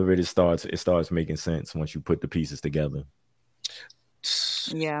 All of it starts making sense once you put the pieces together.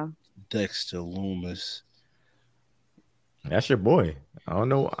 Yeah, Dexter Loomis. That's your boy. I don't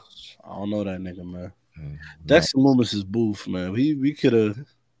know that nigga, man. Dexter Loomis is boof, man. We could have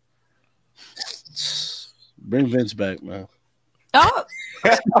bring Vince back, man. Oh,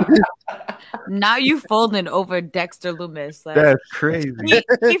 now you folding over Dexter Loomis. Like, that's crazy.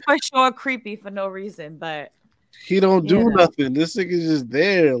 He for sure creepy for no reason, but he don't do nothing. This nigga's just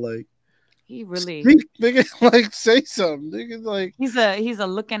there, like he really nigga, like say something. Nigga, like he's a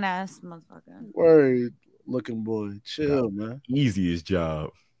looking ass motherfucker. Word looking boy, chill, man. Easiest job.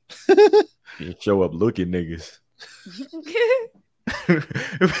 You show up looking niggas.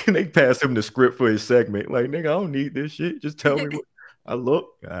 They pass him the script for his segment. Like, nigga, I don't need this shit. Just tell me what I look.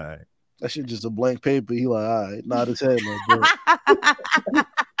 All right. That shit just a blank paper. He like, all right, nod his head, like,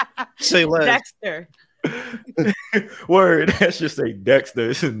 say less. Dexter. Word. That should say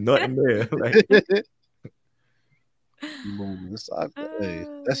Dexter. There's nothing there. Like, hey,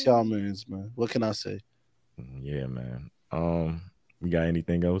 that's y'all man's, man. What can I say? Yeah, man. We got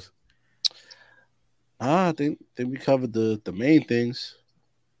anything else? I think we covered the main things.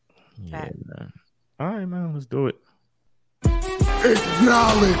 Yeah, man. All right, man. Let's do it.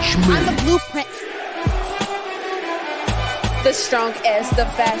 Acknowledge me. I'm the blueprint. The strongest, the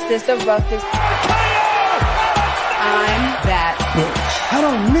fastest, the roughest. I'm that bitch. I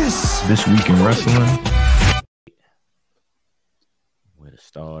don't miss. This week in wrestling. Where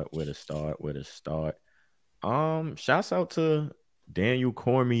to start? Shouts out to Daniel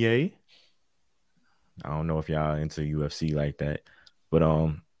Cormier. I don't know if y'all into UFC like that, but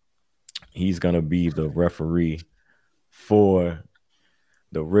he's gonna be the referee for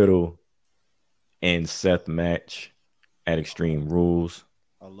the Riddle and Seth match at Extreme Rules.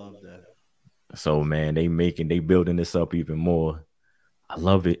 I love that. So man, they building this up even more. I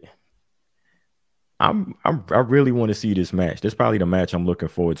love it. I really want to see this match. This is probably the match I'm looking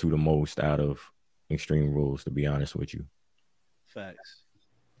forward to the most out of Extreme Rules, to be honest with you. Facts.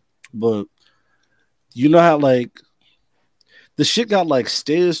 But you know how like the shit got like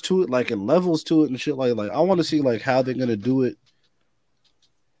stairs to it, like and levels to it and shit like I want to see like how they're gonna do it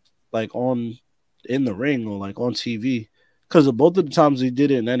like in the ring or like on TV. Because of both of the times they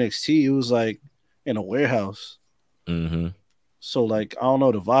did it in NXT, it was like in a warehouse. Mm-hmm. So like I don't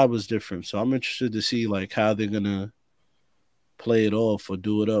know, the vibe was different. So I'm interested to see like how they're gonna play it off or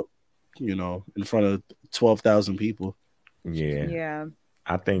do it up, you know, in front of 12,000 people. Yeah.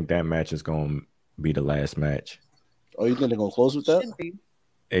 I think that match is gonna be the last match. Oh, you think they're gonna close with that?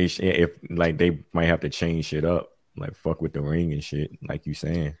 If like they might have to change shit up, like fuck with the ring and shit, like you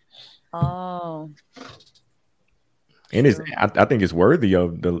saying. Oh. And I think it's worthy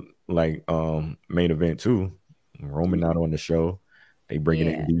of the main event too. Roman not on the show. They bring it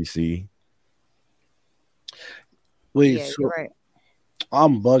in DC. Wait, Yeah, so you're right.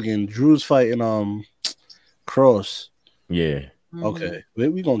 I'm bugging. Drew's fighting Cross. Yeah. Okay,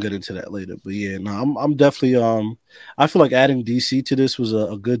 we gonna get into that later. But yeah, no, I'm definitely I feel like adding DC to this was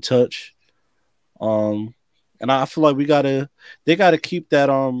a good touch. And I feel like they gotta keep that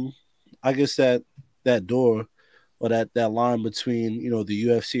I guess that door or that line between the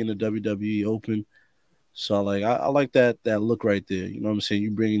UFC and the WWE open. So like I like that look right there. You know what I'm saying?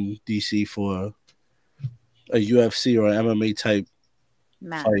 You bring DC for a UFC or an MMA type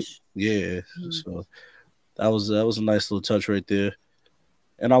Match. fight. Yeah. So that was a nice little touch right there.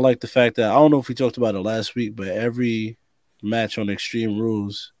 And I like the fact that I don't know if we talked about it last week, but every match on Extreme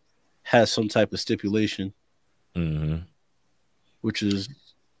Rules has some type of stipulation, which is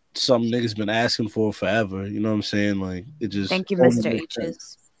something niggas been asking for forever. You know what I'm saying? Like it just thank you, Mr.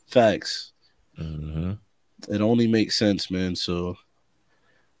 H's. Facts. It only makes sense, man. So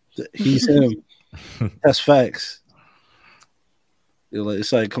he's him. That's facts.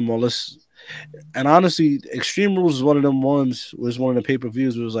 It's like, come on, let's. And honestly, Extreme Rules is one of them ones. Was one of the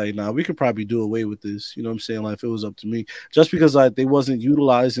pay-per-views. Was like, nah, we could probably do away with this. You know what I'm saying? Like, if it was up to me, just because like they wasn't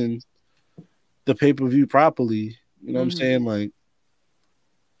utilizing the pay-per-view properly. You know what I'm saying? Like,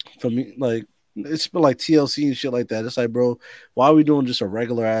 for me, like it's been like TLC and shit like that. It's like, bro, why are we doing just a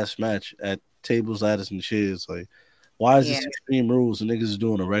regular ass match at tables, ladders, and chairs? Like, why is this Extreme Rules and niggas is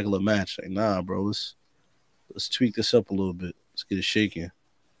doing a regular match? Like, nah, bro, let's tweak this up a little bit. Let's get it shaking.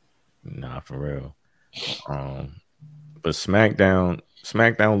 Nah, for real. But SmackDown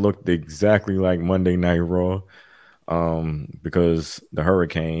looked exactly like Monday Night Raw, because the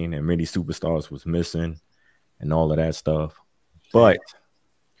Hurricane and many superstars was missing and all of that stuff. But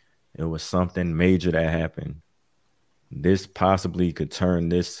it was something major that happened. This possibly could turn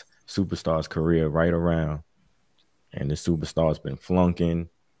this superstar's career right around. And the superstar's been flunking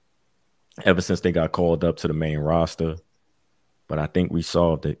ever since they got called up to the main roster. But I think we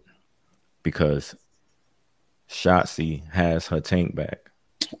solved it because Shotzi has her tank back.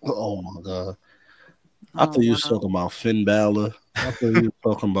 Oh my god! I thought you was talking about Finn Balor. I thought you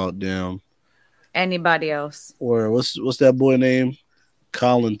were talking about anybody else. Or what's that boy name?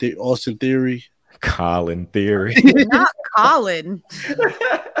 Austin Theory. Colin Theory. Not Colin.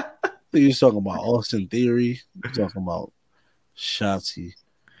 You was talking about Austin Theory. You're talking about Shotzi.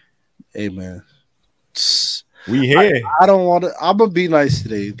 Hey man. We here. I don't want to. I'm gonna be nice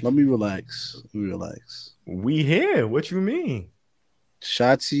today. Let me relax. We here. What you mean,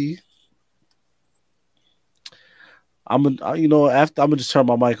 Shotzi? After I'm gonna just turn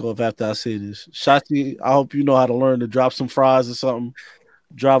my mic off after I say this. Shotzi, I hope you know how to learn to drop some fries or something.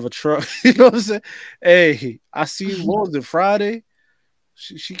 Drive a truck. You know what I'm saying? Hey, I see. What was it? Friday.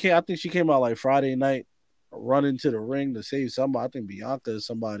 She came. I think she came out like Friday night, running to the ring to save somebody. I think Bianca or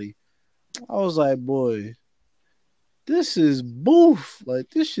somebody. I was like, boy. This is boof. Like,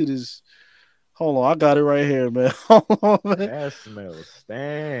 this shit is. Hold on, I got it right here, man. Hold on, man. That smells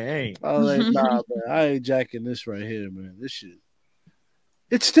stank. I was like, nah, man, I ain't jacking this right here, man. This shit,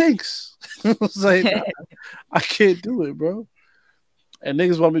 it stinks. I was like, nah, I can't do it, bro. And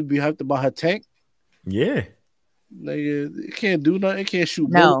niggas want me to be hyped about her tank. Yeah, nigga, it can't do nothing. It can't shoot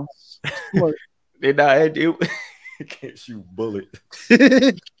no. bullets. It can't shoot bullets.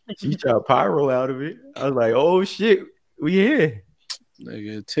 She shot pyro out of it. I was like, oh shit, we here.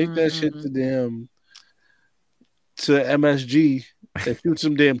 Nigga, take that shit to MSG and shoot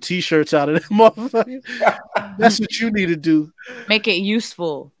some damn t-shirts out of that motherfucker. That's what you need to do. Make it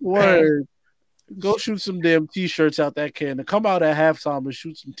useful. Word. Go shoot some damn t-shirts out that can. Come out at halftime and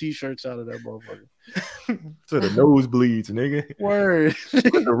shoot some t-shirts out of that motherfucker. To the nosebleeds, nigga. Word. Let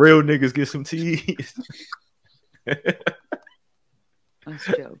the real niggas get some tees. That's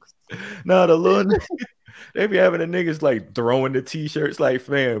jokes. No, the little they be having the niggas like throwing the t-shirts like,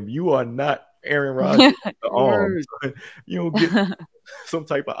 fam, you are not Aaron Rodgers. You don't get some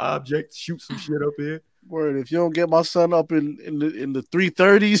type of object, shoot some shit up here. Word, if you don't get my son up in the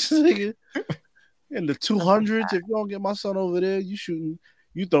 330s, nigga, in the 200s, if you don't get my son over there, you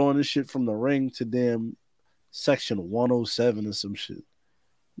throwing this shit from the ring to damn section 107 or some shit.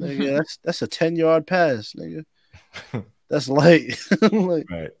 Nigga, that's a 10-yard pass, nigga. That's light. Like,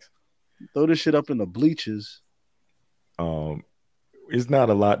 right. Throw this shit up in the bleachers. It's not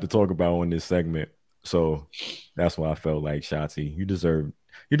a lot to talk about on this segment, so that's why I felt like Shotzi, you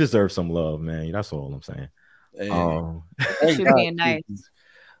deserve some love, man. That's all I'm saying. Hey, should be nice.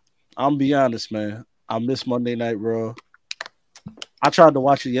 I'm be honest, man. I miss Monday Night Raw. I tried to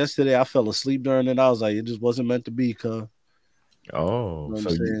watch it yesterday. I fell asleep during it. I was like, it just wasn't meant to be, cuz. Oh, You know what so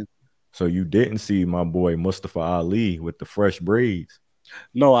I'm you saying? so you didn't see my boy Mustafa Ali with the fresh braids.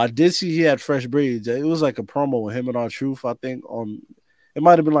 No, I did see he had fresh braids. It was like a promo with him and R-Truth, I think. On it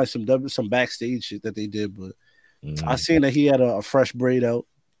might have been like some backstage shit that they did, but I seen that he had a fresh braid out.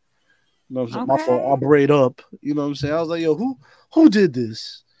 You know what I'm saying? My fault. I braid up. You know what I'm saying? I was like, yo, who did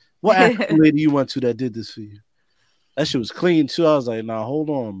this? What African lady you went to that did this for you? That shit was clean too. I was like, nah, hold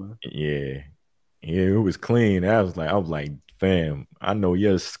on, man. Yeah, it was clean. I was like, fam, I know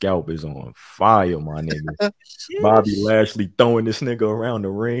your scalp is on fire, my nigga. Bobby Lashley throwing this nigga around the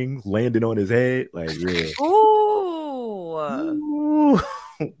ring, landing on his head, like yeah. Ooh.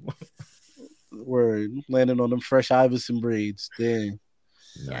 Word, landing on them fresh Iverson braids. Damn.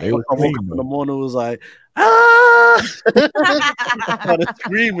 Nah, I it was woke clean, up in the though. morning, was like, ah! I started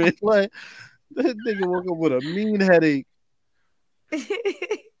screaming like that nigga woke up with a mean headache.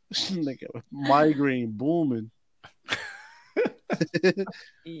 Nigga, migraine booming.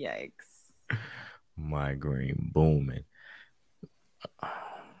 Yikes. Migraine booming.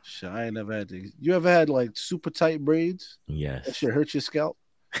 Shit, I ain't never had these. You ever had like super tight braids? Yes. That shit hurt your scalp?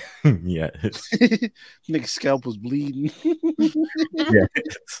 Yes. Nigga's scalp was bleeding.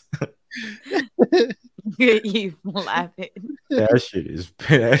 Yes. You laughing. That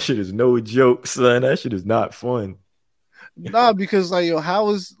shit is no joke, son. That shit is not fun. Nah, because like yo, how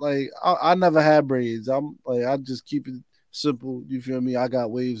is like I never had braids. I'm like I just keep it simple. You feel me? I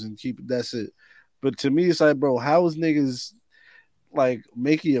got waves and keep it. That's it. But to me, it's like, bro, how is niggas like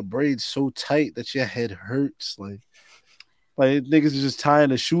making your braids so tight that your head hurts? Like niggas is just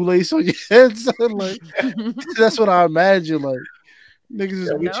tying a shoelace on your head. So like that's what I imagine. Like niggas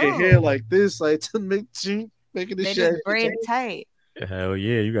is with your hair like this, like to making the they shit just braid tight. Hell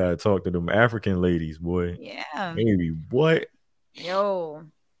yeah, you gotta talk to them African ladies, boy. Yeah. Maybe what? Yo,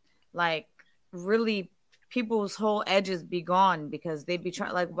 like really people's whole edges be gone because they be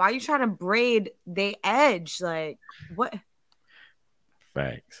trying like why you trying to braid they edge? Like what?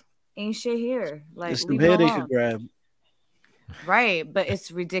 Facts. Ain't shit here. Like it's the leave hair it they alone. could grab. Right, but it's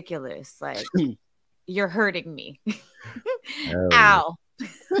ridiculous. Like you're hurting me. Ow.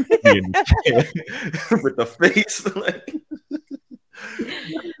 With the face like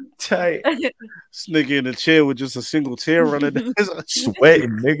tight. This nigga in the chair with just a single tear running down his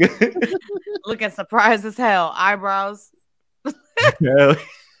sweating, nigga. Looking surprised as hell. Eyebrows.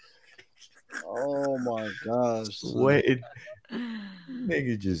 Oh my gosh. Sweating.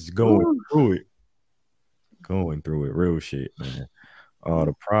 Nigga just going through it. Going through it. Real shit, man.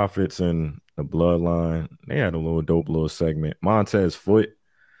 The Prophets and the Bloodline, they had a dope little segment. Montez foot.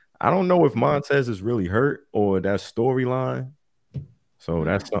 I don't know if Montez is really hurt or that storyline. So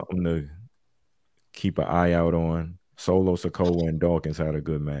that's something to keep an eye out on. Solo Sikoa and Dawkins had a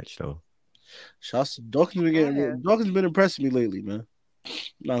good match though. Shouts to Dawkins Dawkins been impressing me lately, man.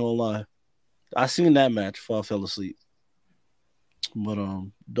 Not gonna lie. I seen that match before I fell asleep. But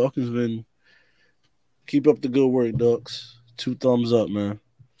Dawkins been keep up the good work, Ducks. 2 thumbs up, man.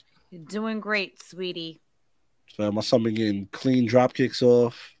 You're doing great, sweetie. So my son been getting clean drop kicks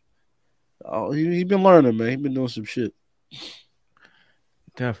off. Oh, he been learning, man. He been doing some shit.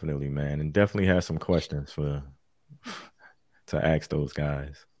 Definitely, man, and definitely has some questions to ask those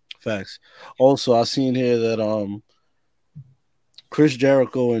guys. Facts. Also, I seen here that Chris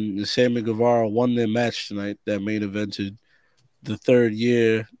Jericho and Sammy Guevara won their match tonight. That main evented the 3rd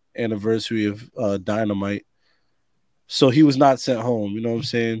year anniversary of Dynamite. So he was not sent home. You know what I'm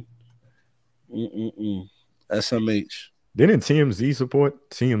saying? SMH. Didn't TMZ support?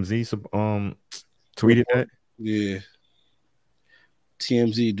 TMZ tweeted that? Yeah.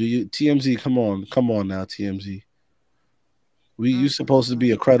 TMZ, TMZ, come on now, TMZ. You supposed to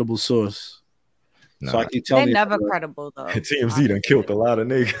be a credible source. Nah. So I keep telling you. They're never credible though. TMZ honestly. Done killed a lot of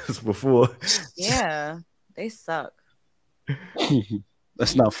niggas before. Yeah, they suck.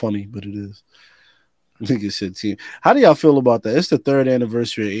 That's not funny, but it is. Nigga said team. How do y'all feel about that? It's the 3rd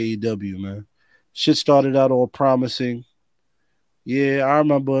anniversary of AEW, man. Shit started out all promising. Yeah, I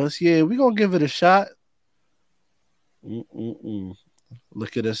remember us. Yeah, we gonna give it a shot.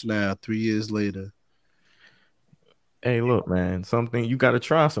 Look at us now, 3 years later. Hey, look, man. You got to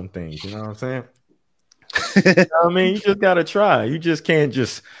try some things. You know what I'm saying? You know what I mean, you just got to try. You just can't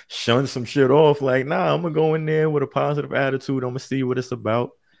just shun some shit off. Like, nah, I'm gonna go in there with a positive attitude. I'm gonna see what it's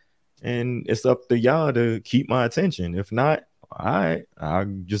about. And it's up to y'all to keep my attention. If not, I'll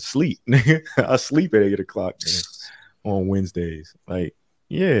just sleep. I'll sleep at 8 o'clock on Wednesdays. Like,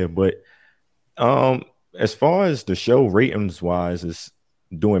 yeah, but as far as the show ratings wise, it's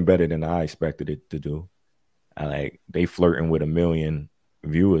doing better than I expected it to do. they flirting with 1 million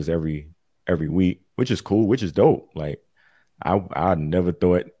viewers every week, which is cool, which is dope. Like I never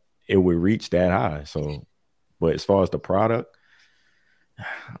thought it would reach that high. So, but as far as the product,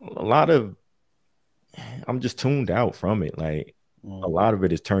 I'm just tuned out from it. Like a lot of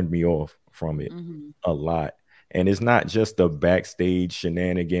it has turned me off from it a lot. And it's not just the backstage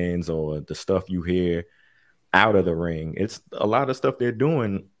shenanigans or the stuff you hear out of the ring. It's a lot of stuff they're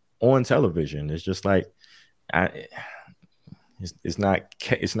doing on television. It's just like it's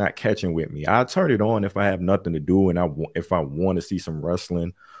not catching with me. I'll turn it on if I have nothing to do and if I want to see some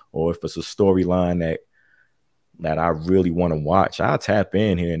wrestling, or if it's a storyline that I really want to watch. I'll tap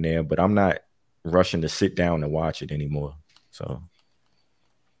in here and there, but I'm not rushing to sit down and watch it anymore. So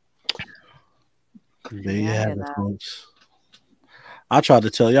there you have it, folks. I tried to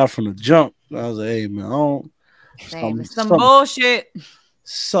tell y'all from the jump. I was like, hey man, I don't some bullshit.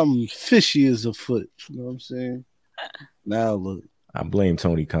 Something fishy is afoot. You know what I'm saying? Now look. I blame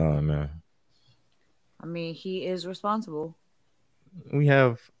Tony Khan, man. I mean, he is responsible. We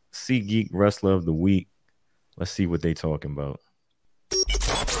have SeatGeek Wrestler of the Week. Let's see what they talking about.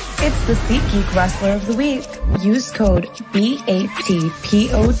 It's the SeatGeek Wrestler of the Week. Use code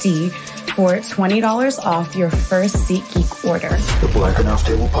BATPOD for $20 off your first SeatGeek order. The Black Announce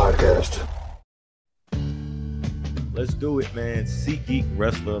Table Podcast. Let's do it, man. SeatGeek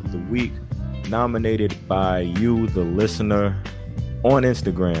Wrestler of the Week, nominated by you, the listener, on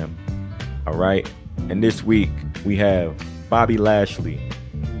Instagram. All right. And this week we have Bobby Lashley,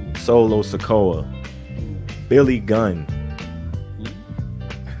 Solo Sikoa, Billy Gunn.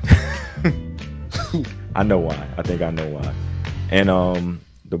 I know why. I think I know why. And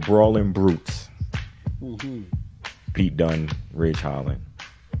the Brawling Brutes. Pete Dunne, Ridge Holland.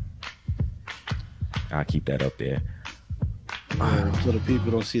 I'll keep that up there. So the people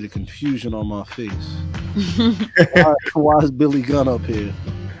don't see the confusion on my face. Why is Billy Gunn up here?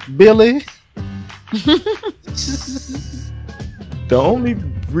 Billy? The only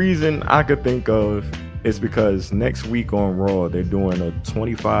reason I could think of is because next week on Raw, they're doing a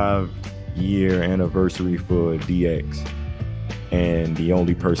 25-year anniversary for DX. And the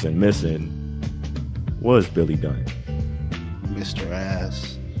only person missing was Billy Gunn. Mr.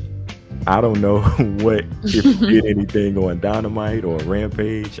 Ass. I don't know if he did anything on Dynamite or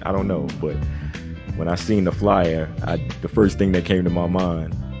Rampage. I don't know. But when I seen the flyer, the first thing that came to my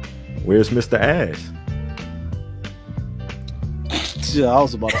mind, where's Mr. Ass? Yeah, I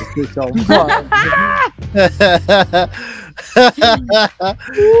was about to switch on.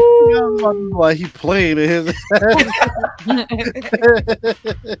 Like he playing in his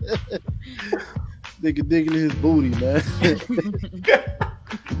nigga digging in his booty, man.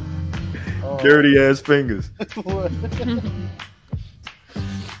 Dirty ass fingers.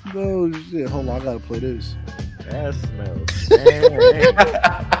 No shit. Hold on, I gotta play this. Ass smells.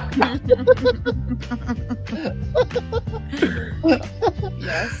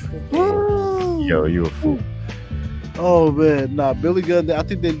 Yes. Yo, you a fool. Oh man, nah, Billy Gunn. I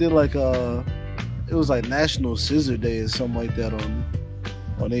think they did like it was like National Scissor Day or something like that on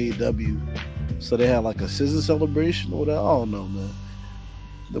AEW. So they had like a scissor celebration or whatever. I don't know, man.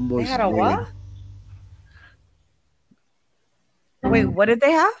 They had a what? Wait, what did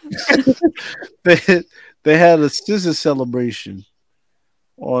they have? they had a scissor celebration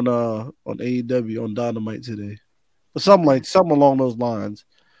on AEW on Dynamite today, or something along those lines.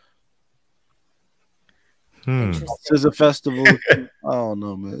 Scissor festival. I don't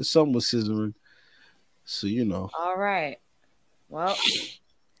know, man. It's something with scissoring. So you know. All right. Well,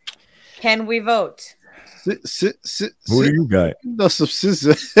 can we vote? Who do you got? No, some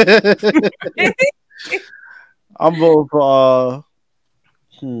scissor. I'm voting for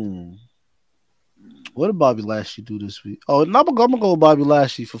what did Bobby Lashley do this week? Oh, and I'm gonna go with Bobby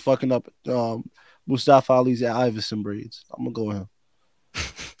Lashley for fucking up Mustafa Ali's Iverson braids. I'm gonna go with him.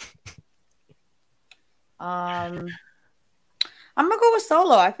 I'm gonna go with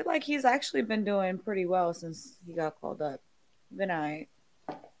Solo. I feel like he's actually been doing pretty well since he got called up. Been all right.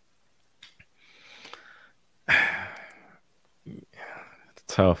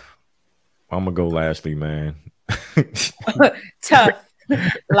 Tough. I'm gonna go Lashley, man. Tough.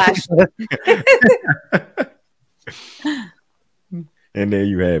 Lashley. And there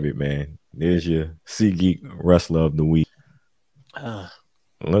you have it, man. There's your SeatGeek Wrestler of the Week.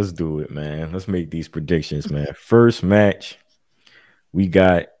 Let's do it, man. Let's make these predictions, man. First match, we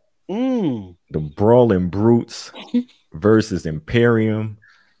got the Brawling Brutes versus Imperium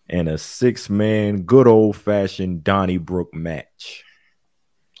and a 6-man good old-fashioned Donnybrook match.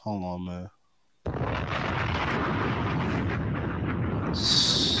 Hold on, man.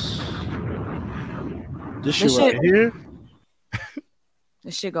 This shit right here.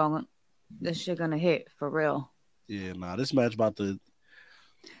 This shit gonna hit for real. Yeah, nah, this match about to.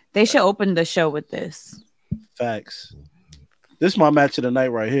 They should open the show with this. Facts. This is my match of the night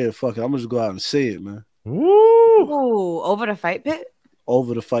right here. Fuck it, I'm gonna just go out and say it, man. Ooh, over the fight pit.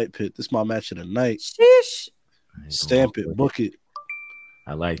 Over the fight pit. This is my match of the night. Sheesh. Stamp it, book it.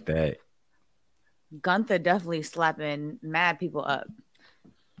 I like that. Gunther definitely slapping mad people up.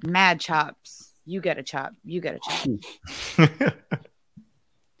 Mad chops. You get a chop. You get a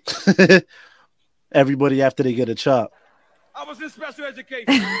chop. Everybody after they get a chop. I was in special education.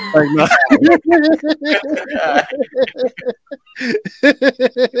 All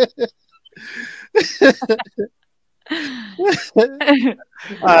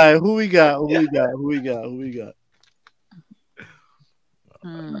right, who we got?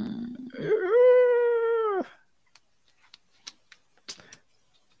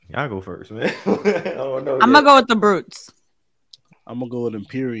 Y'all go first, man. I'm gonna go with the Brutes. I'm gonna go with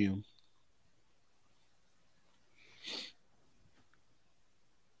Imperium.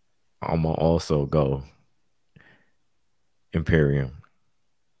 I'm gonna also go Imperium.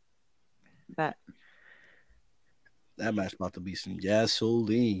 Bet. That match about to be some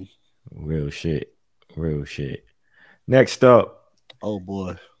gasoline. Real shit. Next up. Oh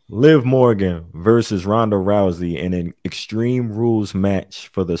boy. Liv Morgan versus Ronda Rousey in an Extreme Rules match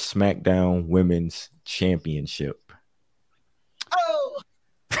for the SmackDown Women's Championship. Oh.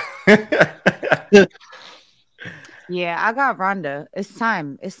 Yeah, I got Ronda. It's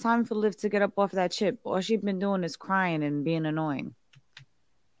time. It's time for Liv to get up off that chip. All she's been doing is crying and being annoying.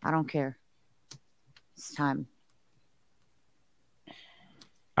 I don't care. It's time.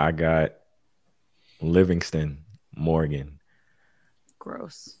 I got Livingston Morgan.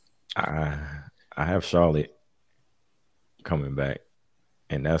 Gross. I have Charlotte coming back,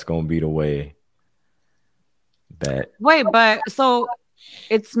 and that's gonna be the way that. Wait, but so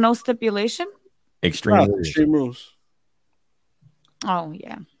it's no stipulation? Extreme Rules. Oh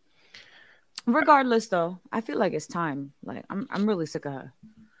yeah. Regardless, though, I feel like it's time. Like I'm really sick of her.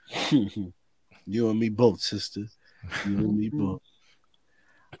 You and me both, sister. You and me both.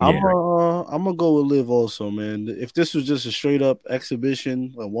 Yeah. I'm gonna go with Liv also, man. If this was just a straight up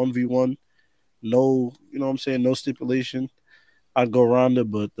exhibition, a 1v1, no, you know what I'm saying, no stipulation, I'd go Ronda.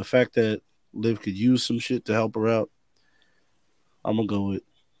 But the fact that Liv could use some shit to help her out, I'm gonna go with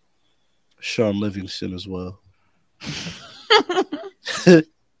Sean Livingston as well.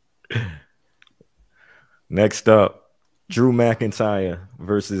 Next up, Drew McIntyre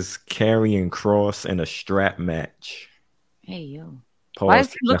versus Karrion Kross in a strap match. Hey yo. Pause. Why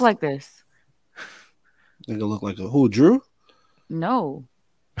does he look like this? Nigga look like a who? Drew? No.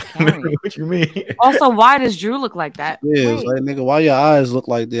 What you mean? Also, why does Drew look like that? Yeah, it's like, nigga, why your eyes look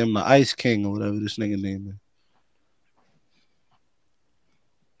like them, the Ice King or whatever this nigga name is.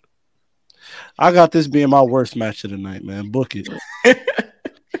 I got this being my worst match of the night, man. Book it.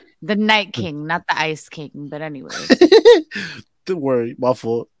 The Night King, not the Ice King. But anyway. Don't worry, my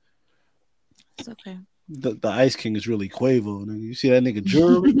fault. It's okay. The Ice King is really Quavo. Nigga. You see that nigga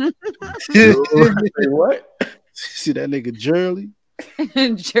Jurley? What? You see that nigga Jurley?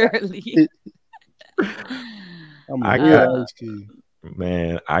 Jurley. I got,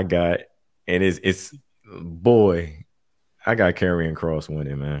 man, I got, and it's boy, I got Karrion Kross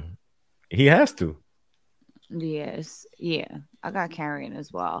winning, man. He has to. Yes, yeah, I got Karrion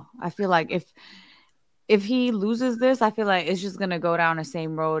as well. I feel like if he loses this, I feel like it's just gonna go down the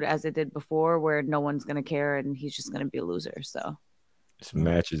same road as it did before, where no one's gonna care and he's just gonna be a loser. So this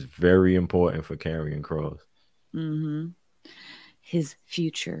match is very important for Karrion Kross. Mm-hmm. His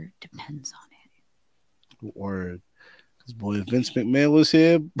future depends on it. Word. Because boy, if Vince McMahon was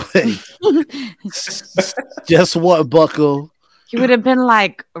here, guess what, Bucko? He would have been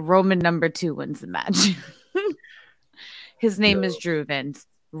like Roman number 2 wins the match. His name is Drew Vince.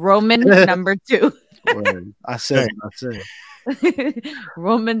 Roman number 2. Word. I said.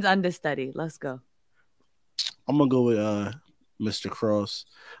 Roman's understudy. Let's go. I'm gonna go with Mr. Cross.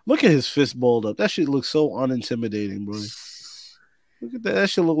 Look at his fist balled up. That shit looks so unintimidating, bro. Look at that. That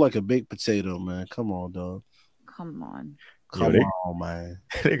shit look like a baked potato, man. Come on, dog. Come on. Come on, man.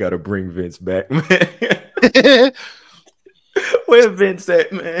 They gotta bring Vince back, man. Where Vince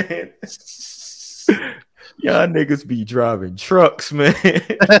at, man? Y'all niggas be driving trucks, man.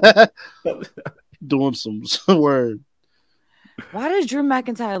 Doing some word. Why does Drew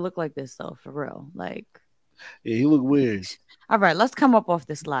McIntyre look like this, though? For real, like. Yeah, he look weird. All right, let's come up off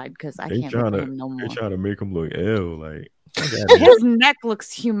this slide because I can't look at him no more. They're trying to make him look ill, like. His neck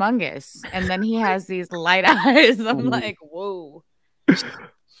looks humongous, and then he has these light eyes. I'm like, whoa.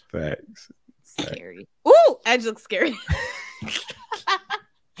 Facts. Scary. Ooh, Edge looks scary.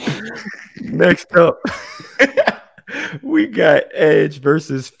 Next up, we got Edge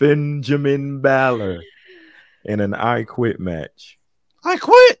versus Benjamin Balor in an I Quit match. I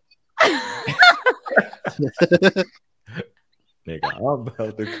quit. Nigga, I'm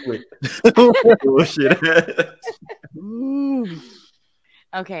about to quit. Bullshit.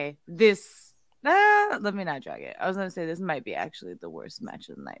 Okay, this. Let me not drag it. I was gonna say this might be actually the worst match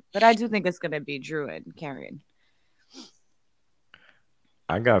of the night, but I do think it's gonna be Drew and Karrion.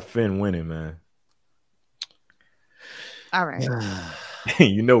 I got Finn winning, man. All right.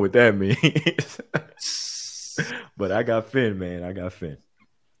 You know what that means. But I got Finn, man. I got Finn.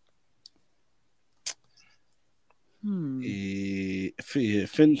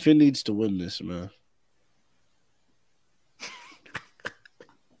 Finn needs to win this, man.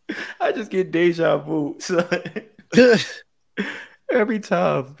 I just get deja vu. Every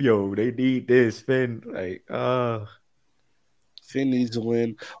time, yo, they need this. Finn, like, Finn needs to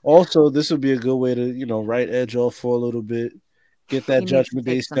win. Also, this would be a good way to, write Edge off for a little bit. Get that Judgment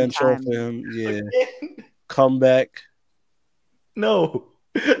Day stench off him. Yeah. Come back. No.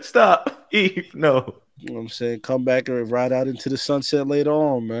 Stop. Eve. No. You know what I'm saying? Come back and ride out into the sunset later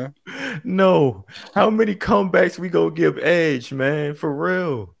on, man. No. How many comebacks we gonna give Edge, man? For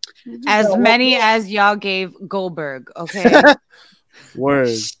real. As many as y'all gave Goldberg, okay? Word.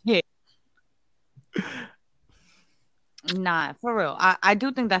 Shit. Nah, for real. I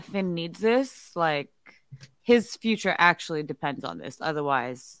do think that Finn needs this. Like, his future actually depends on this.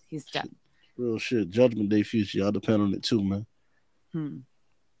 Otherwise, he's done. Real shit. Judgment Day future. Y'all depend on it too, man.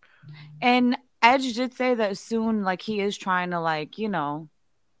 And Edge did say that soon, like, he is trying to, like,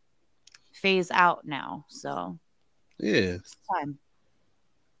 phase out now. So, yeah. It's time.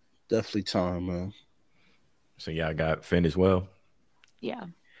 Definitely time, man. So, yeah, I got Finn as well. Yeah.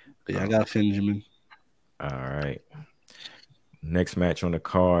 Yeah, I got Benjamin. All right. Next match on the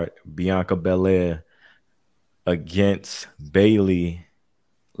card, Bianca Belair against Bayley.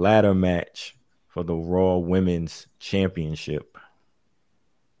 Ladder match for the Raw Women's Championship.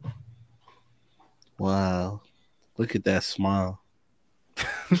 Wow. Look at that smile.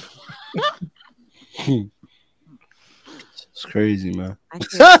 It's crazy, man. I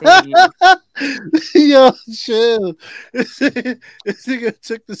can't say you. Yo, chill. This nigga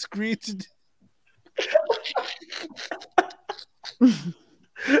took the screen to...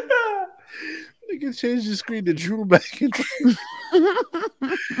 Nigga changed the screen to Drew back into...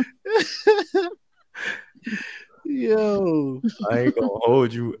 Yo, I ain't gonna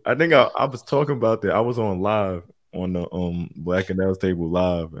hold you. I think I was talking about that. I was on live on the Black and Nails Table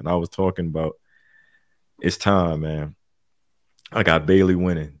live, and I was talking about it's time, man. I got Bayley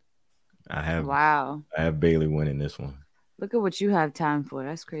winning. I have Bayley winning this one. Look at what you have time for.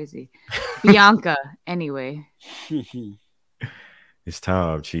 That's crazy. Bianca, anyway. It's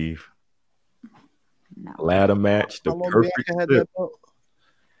time, Chief. No. Ladder match. The perfect Bianca had that belt?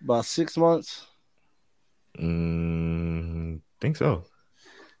 About 6 months. Think so.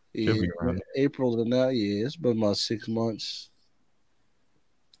 Yeah, April to now. Yeah, it's been about 6 months.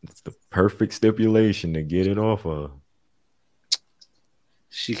 It's the perfect stipulation to get it off of.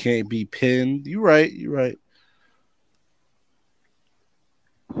 She can't be pinned. You're right.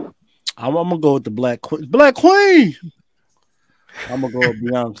 I'm gonna go with the Black Queen. Black Queen. I'm gonna go with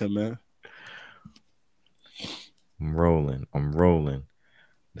Bianca, man. I'm rolling.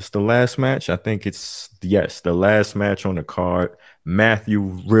 It's the last match. I think it's the last match on the card. Matthew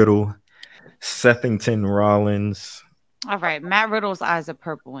Riddle, Sethington Rollins. All right, Matt Riddle's eyes are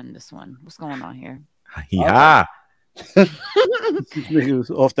purple in this one. What's going on here? Yeah. Nigga was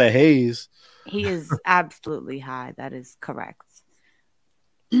off the haze. He is absolutely high. That is correct.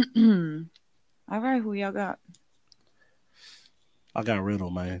 All right, who y'all got? I got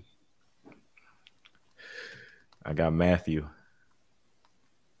Riddle, man. I got Matthew.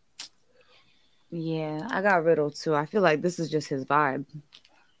 Yeah, I got Riddle too. I feel like this is just his vibe.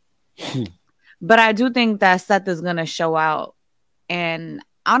 But I do think that Seth is gonna show out. And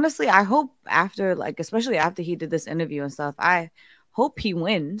honestly, I hope after, like, especially after he did this interview and stuff, I hope he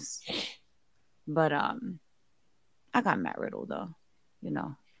wins. But I got Matt Riddle though.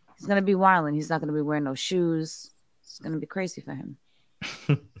 He's gonna be wilding. He's not gonna be wearing no shoes. It's gonna be crazy for him.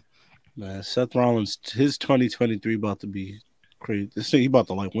 Man, Seth Rollins, his 2023 about to be crazy. This thing, he about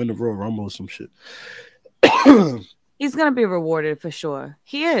to like win the Royal Rumble or some shit. He's gonna be rewarded for sure.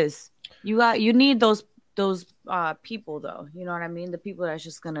 He is. You need those people though. You know what I mean? The people that's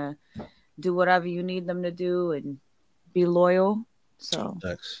just gonna do whatever you need them to do and be loyal. So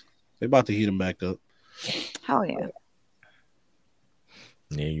they about to heat him back up. Hell yeah.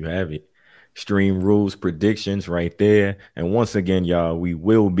 Yeah, you have it. Stream Rules predictions right there. And once again, y'all, we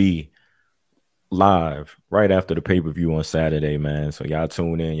will be live right after the pay-per-view on Saturday, man. So y'all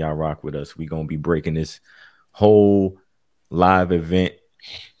tune in, y'all rock with us. We gonna be breaking this whole live event,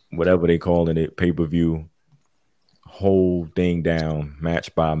 whatever they calling it, pay-per-view, whole thing down,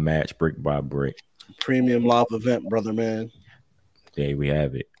 match by match, brick by brick. Premium live event, brother, man. There we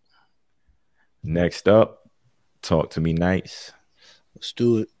have it. Next up, Talk to Me Nice. Let's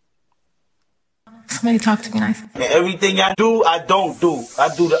do it. Somebody talk to me nice. Everything I do, I don't do.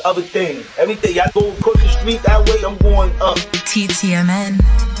 I do the other thing. Everything I go across the street that way, I'm going up. TTMN.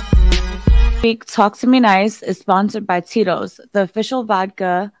 Week Talk to Me Nice is sponsored by Tito's, the official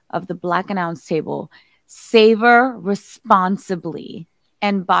vodka of the Black Announce Table. Savor responsibly.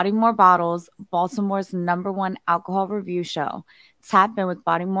 And Body More Bottles, Baltimore's #1 alcohol review show. Tap in with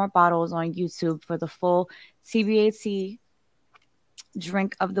Body More Bottles on YouTube for the full TBAT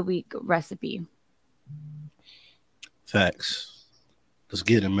drink of the week recipe. Facts. Let's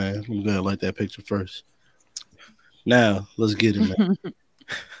get it, man. I'm gonna like that picture first. Now, let's get it, man.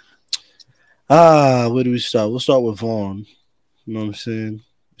 Where do we start? We'll start with Vaughn. You know what I'm saying?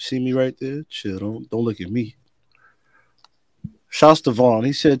 See me right there? Chill, don't look at me. Shouts to Vaughn.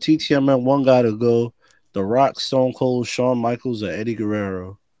 He said TTMN one guy to go. The Rock, Stone Cold, Shawn Michaels, or Eddie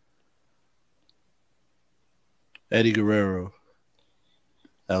Guerrero. Eddie Guerrero.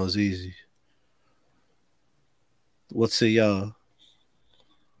 That was easy. What say y'all?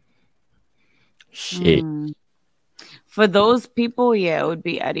 Shit. For those people, yeah, it would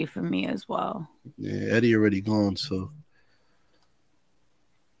be Eddie for me as well. Yeah, Eddie already gone, so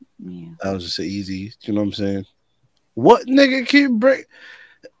yeah, that was just an easy. You know what I'm saying? What nigga keep break?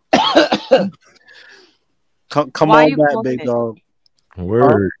 come Why on you back, coughing? big dog.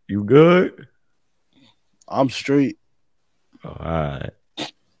 Word, you good? I'm straight. Oh, all right.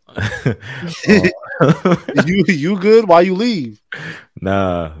 You good? Why you leave?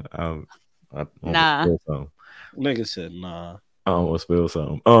 Nah, I Nah. spill something. Nigga said nah. I almost spill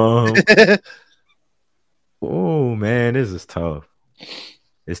something. Oh man, this is tough.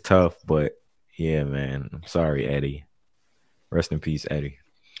 It's tough, but yeah, man. I'm sorry, Eddie. Rest in peace, Eddie.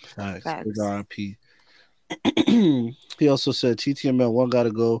 Facts. Facts. Big RIP. He also said TTML one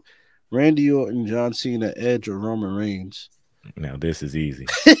gotta go. Randy Orton, John Cena, Edge, or Roman Reigns. Now this is easy.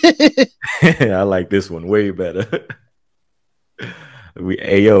 I like this one way better.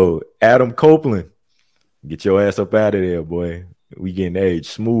 Yo, Adam Copeland, get your ass up out of there, boy. We getting Edge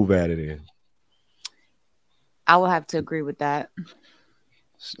smooth out of there. I will have to agree with that.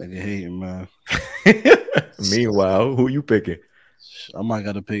 This nigga hating, man. Meanwhile, who you picking? I might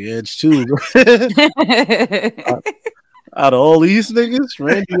gotta pick Edge too, bro. Out of all these niggas,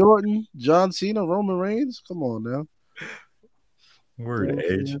 Randy Orton, John Cena, Roman Reigns. Come on now. Word,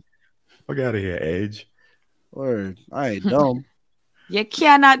 Edge. Fuck out of here, Edge. Word. I ain't dumb. You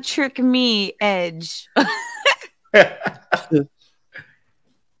cannot trick me, Edge.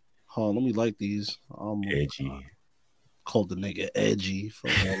 Hold on, let me like these. Edgy. Called the nigga edgy.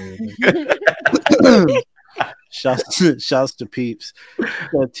 Shouts to peeps.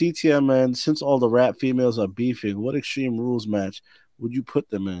 TTM, man, since all the rap females are beefing, what Extreme Rules match would you put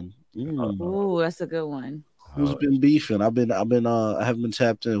them in? Ooh, that's a good one. Who's been beefing? I haven't been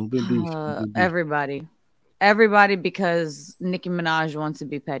tapped in. Who's been beefing? Everybody, because Nicki Minaj wants to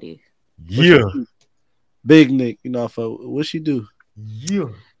be petty. Yeah. Big Nick, you know, what she do? Yeah.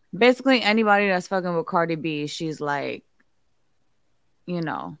 Basically, anybody that's fucking with Cardi B, she's like, you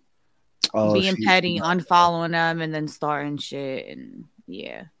know, being petty, unfollowing them, and then starting shit. And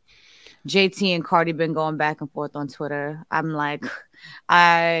yeah, JT and Cardi been going back and forth on Twitter. I'm like,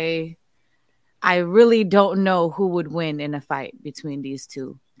 I really don't know who would win in a fight between these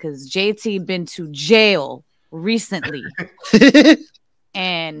two, because JT been to jail recently.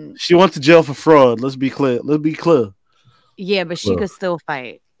 And she went to jail for fraud. Let's be clear. Yeah, but she could still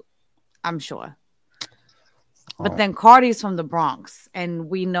fight, I'm sure. But then Cardi's from the Bronx, and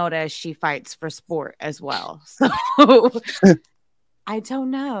we know that she fights for sport as well. So I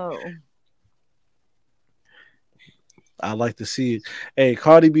don't know. I like to see it. Hey,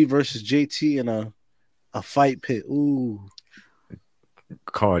 Cardi B versus JT in a fight pit. Ooh.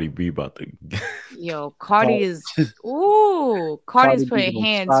 Cardi B about to. Yo, Cardi is. Ooh, Cardi's putting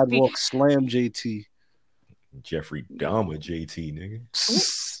hands. Sidewalk slam JT. Jeffrey Dahmer JT,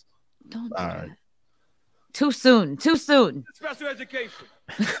 nigga. Don't do All that. right. Too soon. Special education.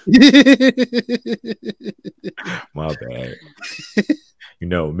 My bad. You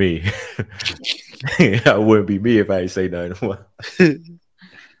know me. I wouldn't be me if I ain't say nothing.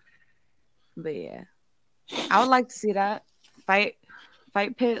 But yeah, I would like to see that fight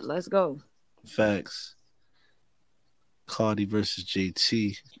pit. Let's go. Facts. Cardi versus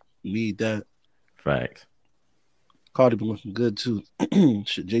JT. Need that. Facts. Cardi been looking good too.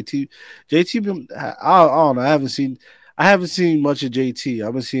 Shit, JT been. I don't know. I haven't seen much of JT.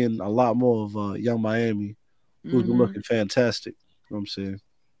 I've been seeing a lot more of Young Miami, who's been looking fantastic. You know what I'm saying?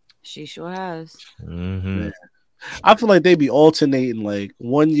 She sure has. Man. I feel like they be alternating. Like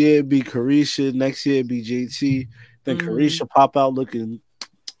 1 year it'd be Carisha, next year it'd be JT. Then Carisha pop out looking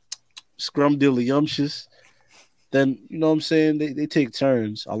scrumdiddlyumptious. Then you know what I'm saying? They take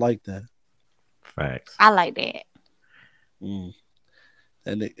turns. I like that. Facts. I like that.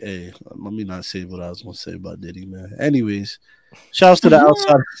 And hey, let me not say what I was gonna say about Diddy, man. Anyways, shouts to the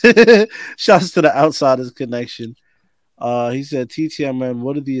outside. Shouts to the Outsiders Connection. He said, TTM man,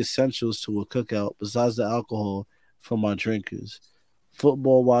 what are the essentials to a cookout besides the alcohol for my drinkers?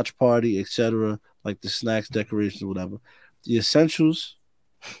 Football watch party, etc. Like the snacks, decorations, whatever. The essentials.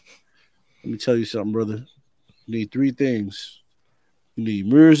 Let me tell you something, brother. You need 3 things. You need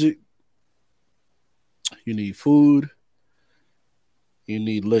music. You need food. You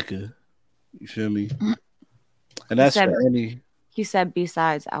need liquor. You feel me? And that's for any. He said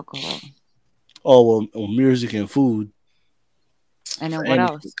besides alcohol. Oh, well, music and food. And then what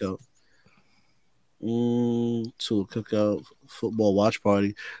else? Cookout. To a cookout, football watch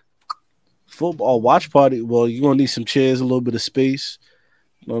party. Football watch party. Well, you're gonna need some chairs, a little bit of space.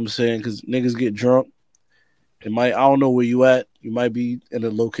 You know what I'm saying? Because niggas get drunk. I don't know where you at. You might be in a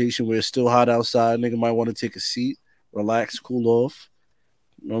location where it's still hot outside. Nigga might want to take a seat, relax, cool off.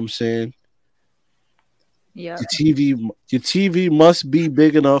 You know what I'm saying? Yeah. Your TV must be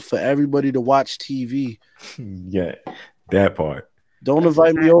big enough for everybody to watch TV. Yeah, that part. Don't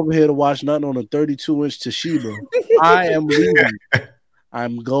invite me over here to watch nothing on a 32-inch Toshiba. I am leaving.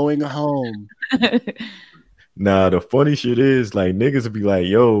 I'm going home. Nah, the funny shit is like niggas would be like,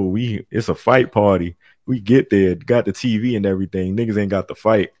 yo, it's a fight party. We get there, got the TV and everything. Niggas ain't got the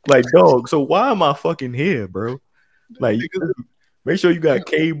fight. Like, dog, so why am I fucking here, bro? Like, make sure you got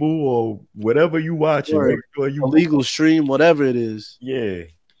cable or whatever you watching. Right. Make sure you illegal stream, whatever it is. Yeah.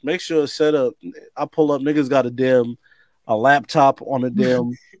 Make sure it's set up. I pull up, niggas got a laptop on a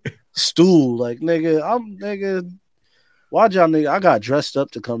damn stool. Like, nigga, why y'all nigga? I got dressed up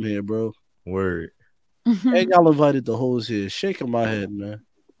to come here, bro. Word. Hey, y'all invited the hoes here. Shaking my head, man.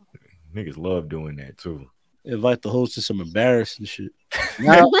 Niggas love doing that too. Invite the host to some embarrassing shit.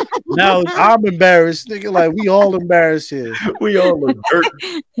 Now I'm embarrassed, nigga. Like we all embarrassed here. We all look dirt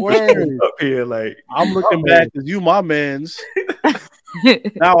up here. Like I'm looking bad because you my man's.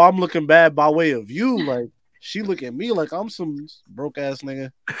 Now I'm looking bad by way of you. Like she look at me like I'm some broke ass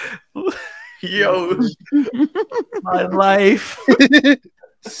nigga. Yo, my life.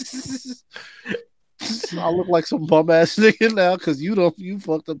 I look like some bum ass nigga now because you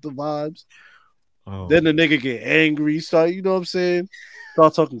fucked up the vibes. Oh. Then the nigga get angry, start, you know what I'm saying?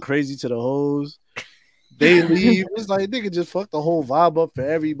 Start talking crazy to the hoes. They leave. It's like nigga just fuck the whole vibe up for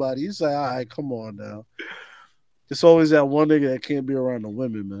everybody. It's like, all right, come on now. It's always that one nigga that can't be around the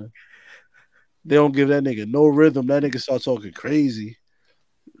women, man. They don't give that nigga no rhythm. That nigga start talking crazy.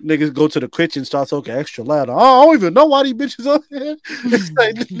 Niggas go to the kitchen, start talking extra loud. I don't even know why these bitches up here. It's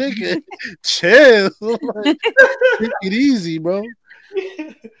like, nigga, chill. Like, take it easy, bro.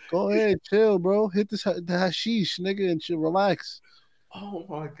 Go ahead, chill, bro. Hit the hashish, nigga, and chill, relax. Oh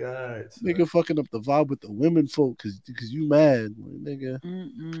my god, nigga, fucking up the vibe with the women folk because you mad,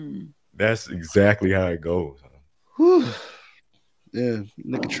 nigga. That's exactly how it goes. Whew. Yeah,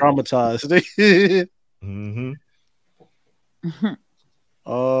 nigga, traumatized.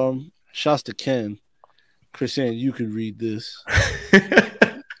 Shouts to Ken. Chrisanne, you can read this.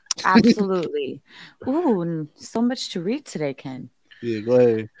 Absolutely. Ooh, so much to read today, Ken. Yeah, go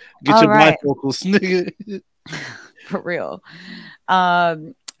ahead. Get your bifocals, nigga. For real.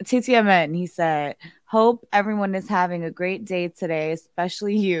 TTMN, he said, hope everyone is having a great day today,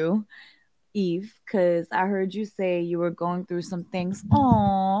 especially you, Eve, because I heard you say you were going through some things.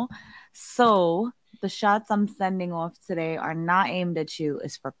 Aww. So the shots I'm sending off today are not aimed at you.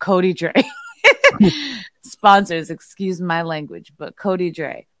 It's for Cody Dre. Sponsors, excuse my language, but Cody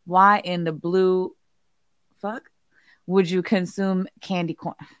Dre. Why in the blue fuck would you consume candy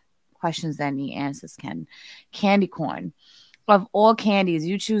corn? Questions that need answers, Ken. Candy corn. Of all candies,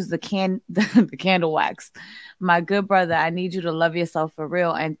 you choose the candle wax. My good brother, I need you to love yourself for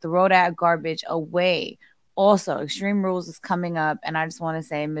real and throw that garbage away. Also, Extreme Rules is coming up, and I just want to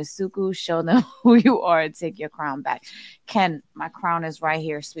say, Miss Suku, show them who you are and take your crown back. Ken, my crown is right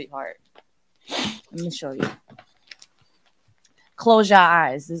here, sweetheart. Let me show you. Close your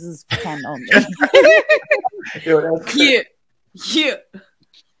eyes. This is Ken only. Yo, that's yeah.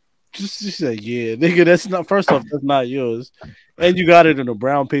 She said, "Yeah, nigga, that's not. First off, that's not yours, and you got it in a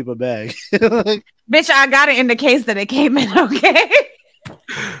brown paper bag." Like, bitch, I got it in the case that it came in. Okay.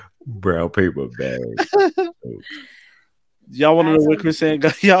 Brown paper bag. Y'all want to know where Chris Ann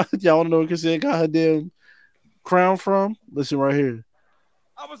got y'all want to know where Chris Ann got her damn crown from? Listen right here.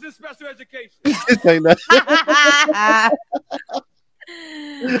 I was in special education. This ain't that.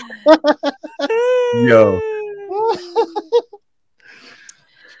 Yo.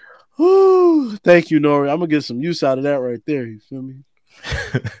 Whew, thank you, Nori. I'm gonna get some use out of that right there. You feel me?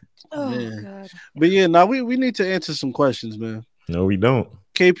 Oh God. But yeah, now we need to answer some questions, man. No, we don't.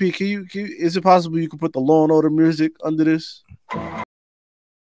 KP, can you is it possible you can put the Law and Order music under this?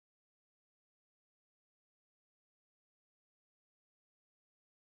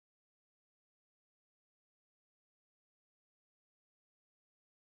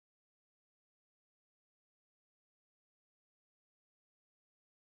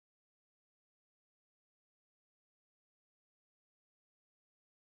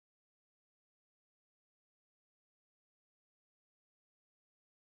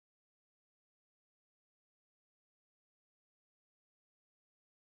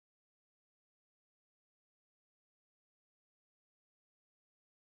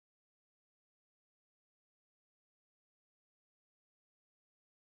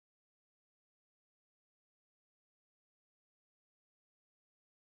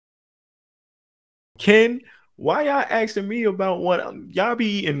 Ken, why y'all asking me about what y'all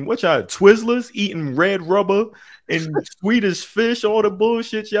be eating? What y'all Twizzlers eating red rubber and Swedish fish, all the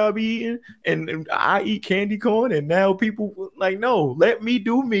bullshit y'all be eating, and I eat candy corn, and now people like, no, let me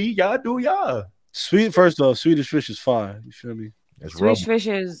do me, y'all do y'all. First off, Swedish fish is fine. You feel me? That's Swedish fish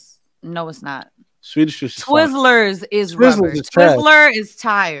is no, it's not. Swedish fish is Twizzlers fine. is Twizzlers rubber. is trash. Twizzler is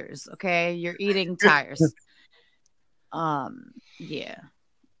tires. Okay, you're eating tires. Yeah,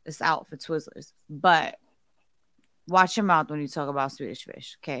 it's out for Twizzlers, but watch your mouth when you talk about Swedish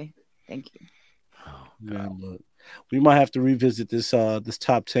fish. Okay, thank you. Oh, man, look, we might have to revisit this this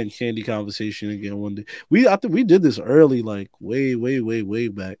top 10 candy conversation again one day. I think we did this early, like way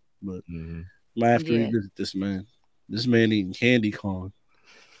back, but might have to revisit this, man. This man eating candy corn.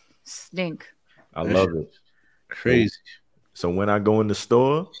 Stink. I love it. Crazy. So when I go in the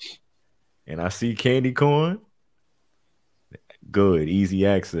store and I see candy corn, good, easy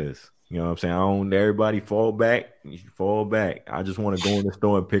access. You know what I'm saying? I don't everybody fall back. I just want to go in the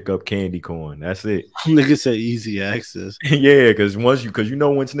store and pick up candy corn. That's it. Nigga said easy access. Yeah, because once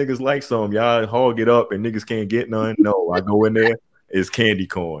niggas like something, y'all hog it up and niggas can't get none. No, I go in there, it's candy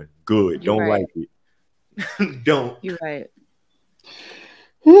corn. Good. You're don't right. like it. Don't. You're right.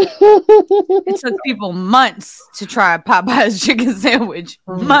 It took people months to try Popeye's chicken sandwich.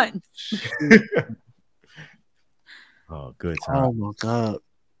 Months. Oh, good time. Oh my God.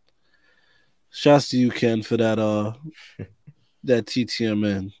 Shouts to you, Ken, for that that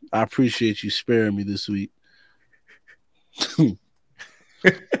TTMN. I appreciate you sparing me this week.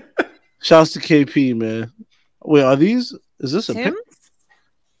 Shouts to KP, man. Wait, is this a pic?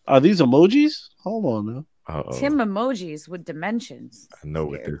 Are these emojis? Hold on now. Uh-oh. Tim emojis with dimensions. I know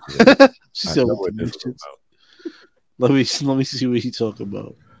what this is. She said what this is about. Let me see what he talking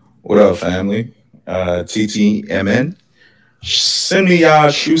about. What up, family? TTMN. Send me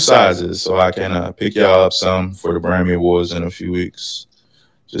y'all shoe sizes so I can pick y'all up some for the Grammy Awards in a few weeks.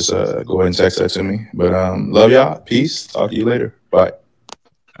 Just go ahead and text that to me. But love y'all. Peace. Talk to you later. Bye.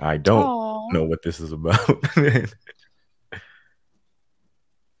 I don't know what this is about.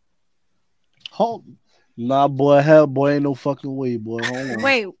 Hold. Nah, boy, hell, boy, ain't no fucking way, boy. Hold on.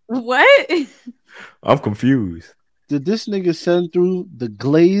 Wait, what? I'm confused. Did this nigga send through the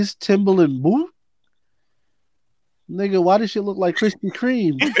glazed Timberland boot? Nigga, why does shit look like Krispy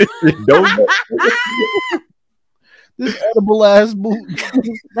Kreme? This edible ass boot.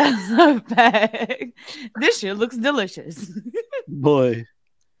 That's not bad. This shit looks delicious. Boy.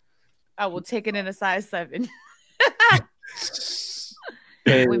 I will take it in a size 7.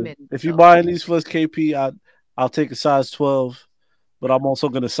 Hey, Women. If you buying these for us, KP, I'll take a size 12, but I'm also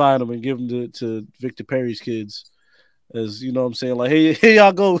gonna sign them and give them to Victor Perry's kids. As you know what I'm saying, like, hey, here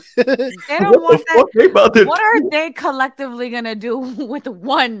y'all go. They don't want that. What are they collectively gonna do with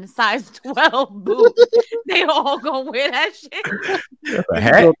one size 12 boot? They all gonna wear that shit.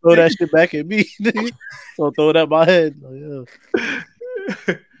 Don't throw that shit back at me. Don't throw it at my head. Like,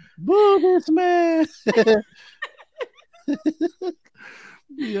 yeah. Boo this man.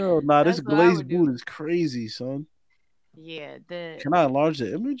 Yo, nah, this glazed boot is crazy, son. Yeah. Can I enlarge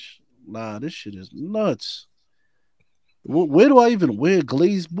the image? Nah, this shit is nuts. Where do I even wear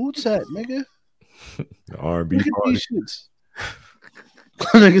glazed boots at, nigga? The R&B Look at party. these shits.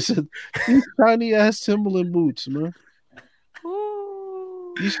 Nigga said these tiny ass Timberland boots, man.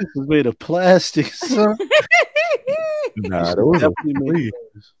 These shit was made of plastic, son. Nah, those are Definitely free.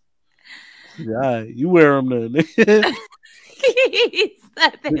 Yeah, all right, you wear them then. Nigga. He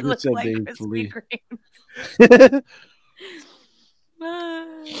said they Nigga look said like they Krispy flea. Kreme.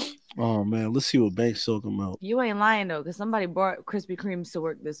 Oh man, let's see what Banks talking about. You ain't lying though, because somebody brought Krispy Kremes to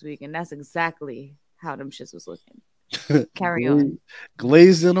work this week, and that's exactly how them shits was looking. Carry on.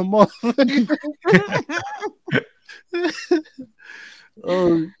 Glazed in a motherfucker.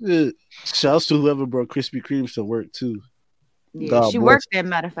 Oh shit! Shouts to whoever brought Krispy Kremes to work too. Yeah, God she bless. worked there.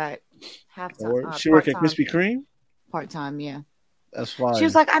 Matter of fact, half time. She worked at Krispy Kreme. Part time, yeah. That's fine. She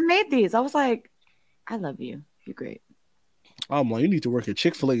was like, "I made these." I was like, "I love you. You're great." "Oh my, you need to work at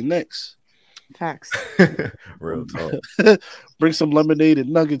Chick-fil-A next." Facts. Real talk. Bring some lemonade and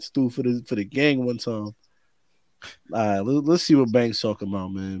nuggets through for the gang one time. All right, let's see what Banks talking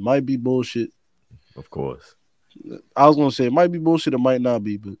about, man. Might be bullshit. Of course. I was gonna say it might be bullshit, it might not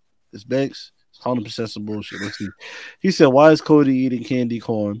be, but it's Banks. It's 100% some bullshit. Let's see. He said, "Why is Cody eating candy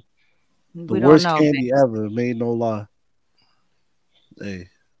corn? The worst candy ever. Made no lie." Hey,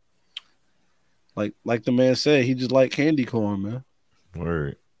 like the man said, he just like candy corn, man.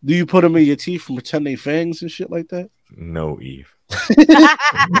 Word. Do you put them in your teeth and pretend they fangs and shit like that? No, Eve.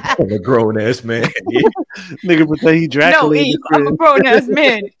 I'm a grown ass man. Yeah. Nigga pretend he Dracula. No, Eve. I'm a grown ass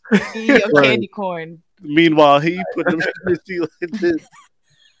man. Eat your Right. candy corn. Meanwhile, he put them in his teeth like this.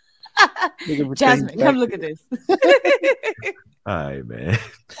 Nigga pretend Jasmine, he's come look at this. All right, man.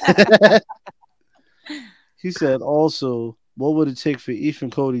 He said, also, what would it take for Ethan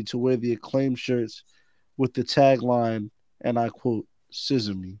Cody to wear the acclaimed shirts with the tagline, and I quote,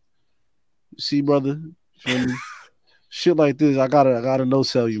 "Scissor me"? See, brother, feel me? Shit like this, I gotta no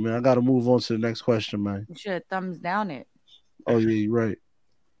sell you, man. I gotta move on to the next question, man. You should have thumbs down it. Oh yeah, you're right.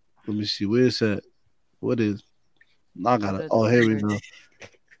 Let me see, where's that? What is? I gotta. Oh, here we go.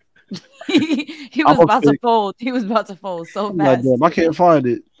 He was about to fold. He was about to fold so I'm like, fast. damn, I can't find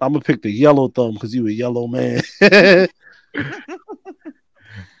it. I'm gonna pick the yellow thumb because you a yellow man.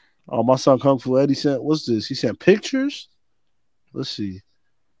 Oh, my son Kung Fu Eddie sent. What's this? He sent pictures. Let's see.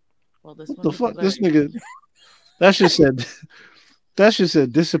 Well, this What the fuck? This nigga. That shit said. That shit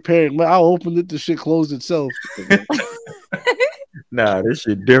said disappearing. Man, I opened it. The shit closed itself. Nah, this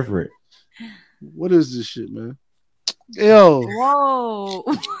shit different. What is this shit, man? Yo. Whoa.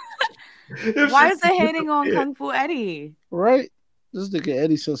 Why is it hating on Kung Fu Eddie? Right? This nigga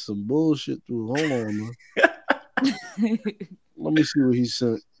Eddie sent some bullshit through. Hold on, man. Let me see what he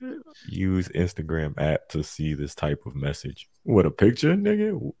sent. Use Instagram app to see this type of message. What, a picture,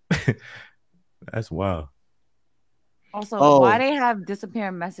 nigga? That's wild. Also, why they have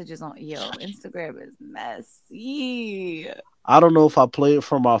disappearing messages on Instagram is messy. I don't know if I play it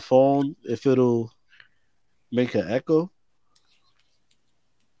from my phone, if it'll make an echo.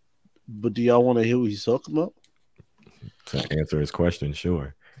 But do y'all want to hear what he's talking about? To answer his question,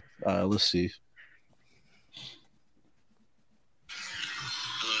 sure. All right, let's see.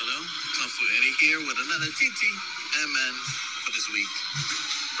 Hello. Kung Fu Eddie here with another TTMN for this week.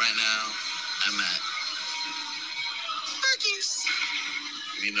 Right now, I'm at Buc-ee's.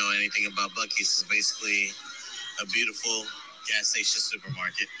 If you know anything about Buc-ee's, it's basically a beautiful gas station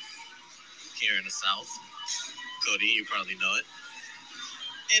supermarket here in the South. Cody, you probably know it.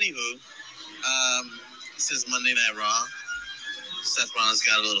 Anywho, this is Monday Night Raw. Seth Rollins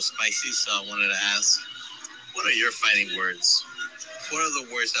got a little spicy, so I wanted to ask, what are your fighting words? What are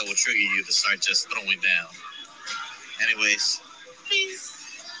the words that will trigger you to start just throwing down? Anyways,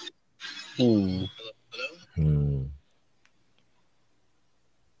 peace. Hello?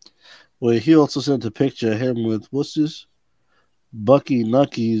 Well, he also sent a picture of him with, what's this? Bucky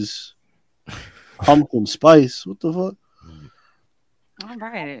Nucky's pumpkin spice. What the fuck? All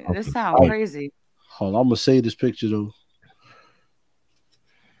right. This sounds crazy. Hold on, I'm going to say this picture, though.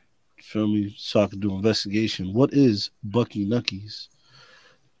 Feel me? So I can do investigation. What is Bucky Nucky's?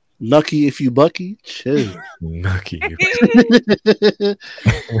 Nucky if you Bucky? Chill. Nucky.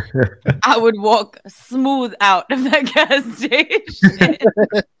 I would walk smooth out of that gas station.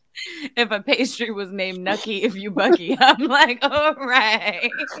 If a pastry was named Nucky if you Bucky, I'm like, all right.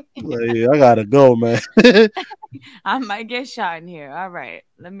 Yeah, I gotta go, man. I might get shot in here. All right,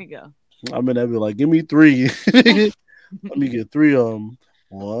 let me go. I mean, I'd be like, give me 3. Let me get 3 of them.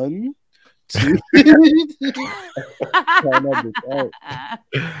 1, 2.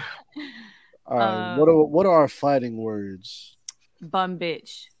 All right. What are our fighting words? Bum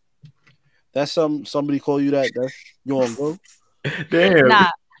bitch. That's somebody call you that? That's you want to go? Damn. Nah,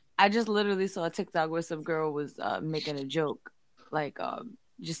 I just literally saw a TikTok where some girl was making a joke like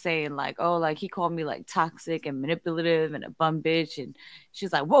just saying like, oh, like he called me like toxic and manipulative and a bum bitch, and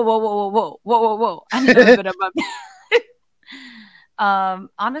she's like, whoa, whoa, whoa, whoa, whoa, whoa, whoa, whoa. I never been a bum.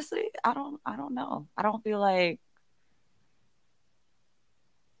 Honestly, I don't know. I don't feel like.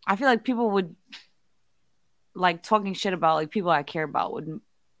 I feel like people would like talking shit about like people I care about would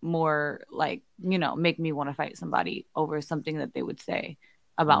more like, you know, make me want to fight somebody over something that they would say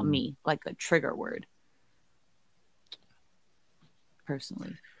about me, like a trigger word.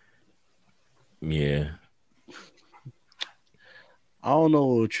 Personally. Yeah. I don't know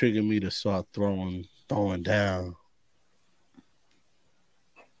what would trigger me to start throwing down.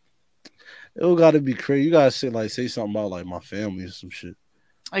 It gotta be crazy. You gotta say something about like my family or some shit.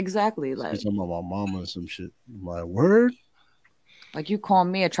 Exactly. Say Like something about my mama or some shit. My word? Like you call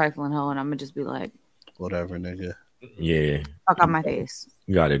me a trifling hoe and I'm gonna just be like, whatever, nigga. Yeah. Fuck out my face.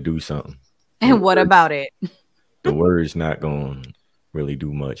 You gotta do something. And what about it? The word's not gonna really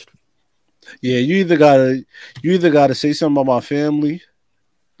do much. Yeah, you either gotta say something about my family.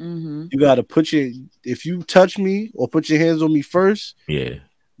 Mm-hmm. You gotta if you touch me or put your hands on me first, yeah,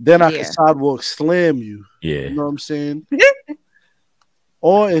 then I can sidewalk slam you. Yeah. You know what I'm saying?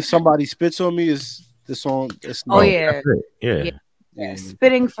 Or if somebody spits on me, it's on. Oh yeah. Yeah.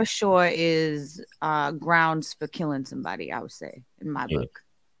 Spitting for sure is grounds for killing somebody, I would say, in my book.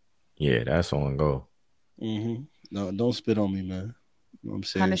 Yeah, that's on go. Mm-hmm. No, don't spit on me, man. You know what I'm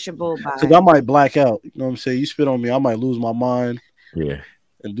saying? Punishable by because I might black out. You know what I'm saying? You spit on me, I might lose my mind. Yeah.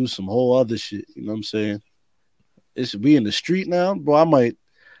 And do some whole other shit. You know what I'm saying? We in the street now, bro. I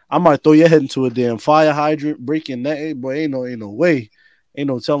might throw your head into a damn fire hydrant, break your neck, boy. Ain't no way. Ain't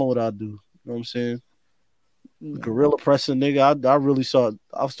no telling what I do. You know what I'm saying? Yeah. Gorilla pressing, nigga. I really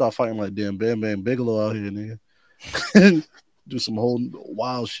I'll start fighting like damn Bam Bam Bigelow out here, nigga. Do some whole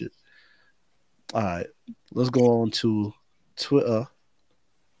wild shit. All right, let's go on to Twitter.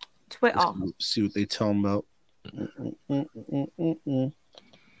 Let's see what they talking about.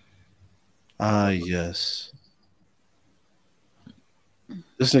 Yes.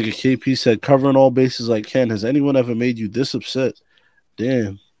 This nigga KP said, covering all bases like Ken. Has anyone ever made you this upset?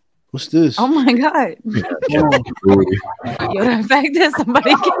 Damn. What's this? Oh my god. Yo, the fact that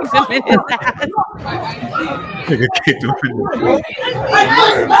somebody kicked him in his ass. Nigga kicked him in the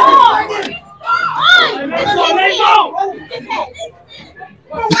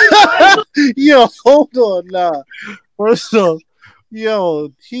Yo, hold on, nah. First off, he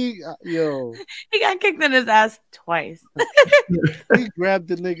got kicked in his ass twice. He grabbed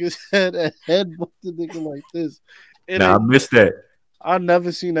the nigga's head and headbutted the nigga like this. Nah, I missed that. I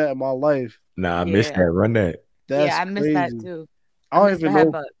never seen that in my life. Nah, I missed that. Run that. That's I missed that too. I don't even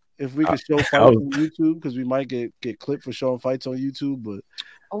know if we could show fights on YouTube because we might get clipped for showing fights on YouTube. But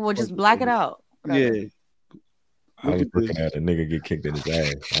we'll just black it out. Whatever. Yeah. I was looking at a nigga get kicked in his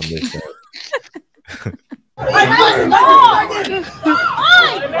ass. I missed that.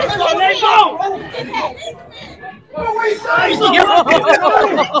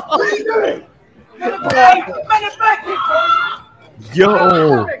 Yo.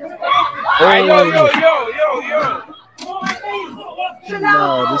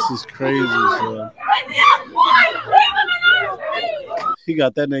 No, this is crazy, son. He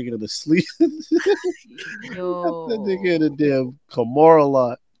got that nigga to sleep. Yo. That nigga in a damn Kimura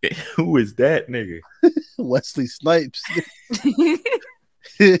lot. Who is that nigga? Wesley Snipes.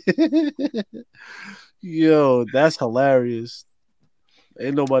 Yo, that's hilarious.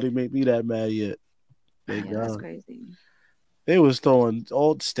 Ain't nobody make me that mad yet. That's crazy. They was throwing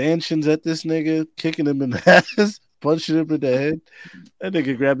all stanchions at this nigga, kicking him in the ass, punching him in the head. That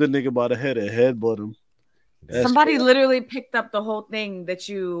nigga grabbed the nigga by the head and headbutt him. Somebody literally picked up the whole thing that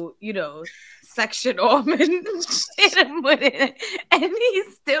you sectioned off and hit him with it, and he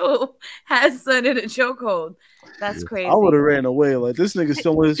still has son in a chokehold. That's crazy. I would have ran away. Like, this nigga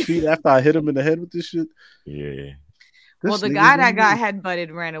still on his feet after I hit him in the head with this shit. Yeah. Well, the guy that got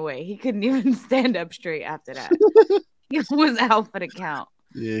headbutted ran away. He couldn't even stand up straight after that. He was out for the count.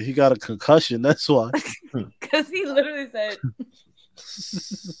 Yeah, he got a concussion. That's why. Because he literally said...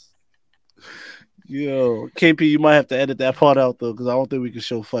 Yo, KP, you might have to edit that part out, though, because I don't think we can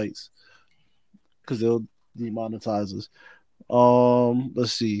show fights. Because they'll demonetize us.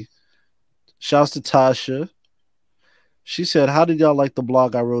 Let's see. Shouts to Tasha. She said, how did y'all like the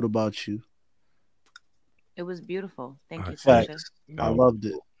blog I wrote about you? It was beautiful. Thank you, Tasha. Tasha. I loved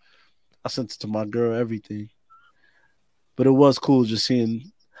it. I sent it to my girl, everything. But it was cool just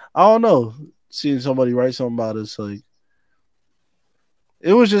seeing, I don't know, seeing somebody write something about us. Like,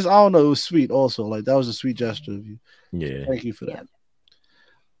 it was just, I don't know, it was sweet also. Like, that was a sweet gesture of you. Yeah. Thank you for that.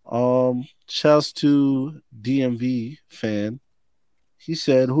 Shouts to DMV fan. He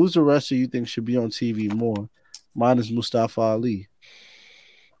said, "Who's the wrestler you think should be on TV more?" Mine is Mustafa Ali.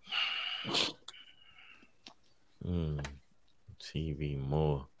 TV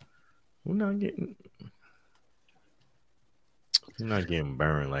more. We're not getting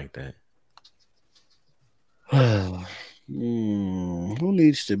burned like that. Who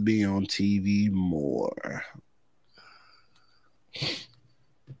needs to be on TV more?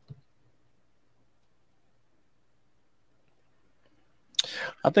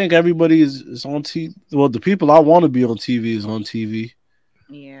 I think everybody is on TV. Well, the people I want to be on TV is on TV.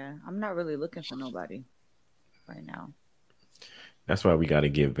 Yeah, I'm not really looking for nobody right now. That's why we got to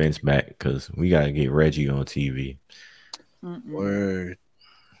get Vince back, because we got to get Reggie on TV. Word.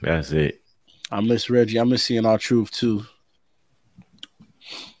 That's it. I miss Reggie. I miss seeing R-Truth too.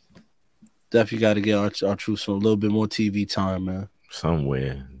 Definitely got to get R-Truth some a little bit more TV time, man.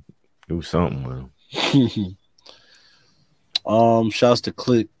 Somewhere. Do something with him. Shouts to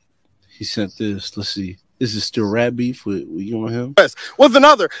Click. He sent this. Let's see. Is it still rat beef with you and him? Was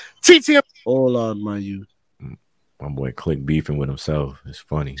another TTM. All on my youth. My boy Click beefing with himself. It's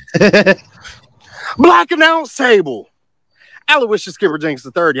funny. Black announce table. Aloysius Skipper Jenks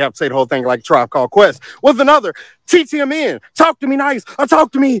III. You have to say the whole thing like Tribe Called Quest. Was another TTMN. Talk to me nice or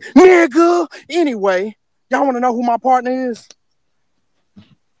talk to me nigga. Anyway, y'all want to know who my partner is?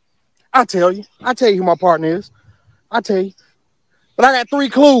 I'll tell you. I'll tell you who my partner is. I'll tell you. But I got 3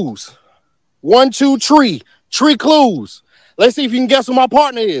 clues. 1, 2, 3. 3 clues. Let's see if you can guess who my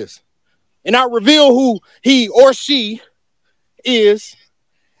partner is. And I'll reveal who he or she is.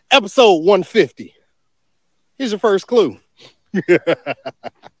 Episode 150. Here's your first clue.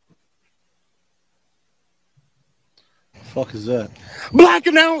 Fuck is that? Black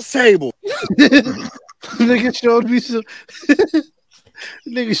announce table. Nigga showed me some.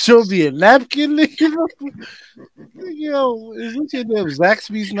 Nigga showed me a napkin. Nigga. Yo, is this your damn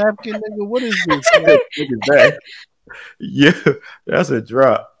Zaxby's napkin, nigga? What is this? Look at that. Yeah, that's a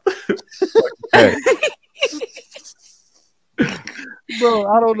drop. Bro,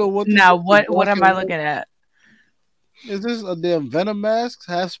 I don't know what. Now, what am I looking at? Is this a damn Venom mask?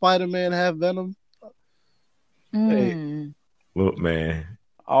 Half Spider-Man, half Venom? Hey, look, man.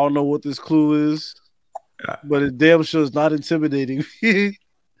 I don't know what this clue is, but it damn sure is not intimidating.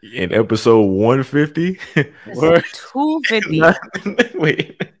 In episode 150? 250.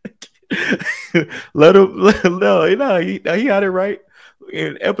 Wait. let him no, he got it right.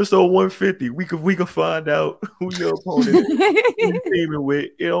 In episode 150, we could find out who your opponent is, who you teaming with.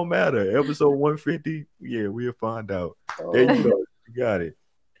 It don't matter. Episode 150, yeah, we'll find out. There you go. You got it.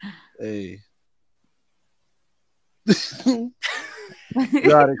 Hey.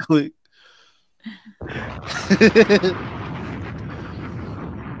 Got it, Click.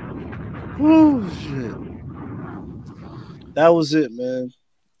 Oh shit. That was it, man.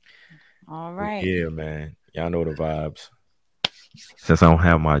 All right. Yeah, man. Y'all know the vibes. Since I don't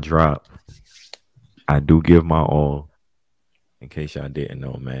have my drop, I do give my all. In case y'all didn't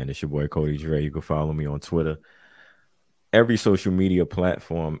know, man. It's your boy Cody Dre. You can follow me on Twitter. Every social media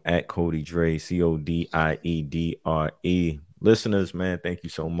platform at Cody Dre, CODIEDRE. Listeners, man, thank you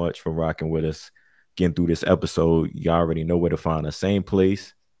so much for rocking with us. Getting through this episode. You already know where to find us. Same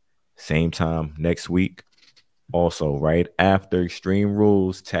place, same time next week. Also, right after Extreme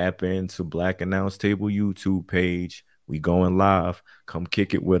Rules, tap into Black Announce Table YouTube page. We going live. Come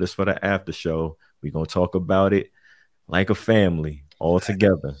kick it with us for the after show. We gonna talk about it like a family all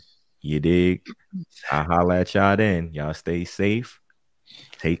together. You dig? I'll holla at y'all then. Y'all stay safe.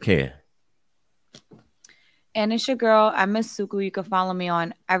 Take care. And it's your girl, I Miss Suku. You can follow me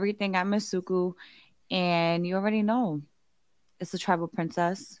on everything I Miss Suku. And you already know. It's the Tribal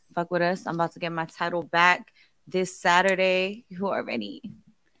Princess. Fuck with us. I'm about to get my title back this Saturday. You already.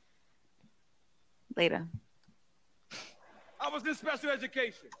 Later. I was in special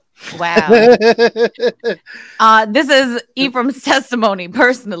education. Wow. This is Ephraim's testimony,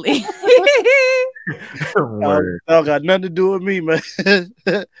 personally. Y'all got nothing to do with me, man.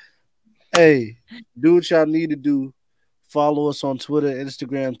 Hey, do what y'all need to do. Follow us on Twitter,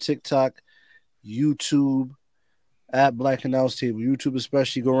 Instagram, TikTok, YouTube, at Black Announce Table. YouTube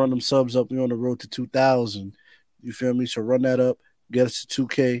especially, go run them subs up. We're on the road to 2,000. You feel me? So run that up. Get us to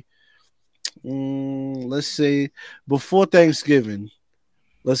 2K. Let's say before Thanksgiving,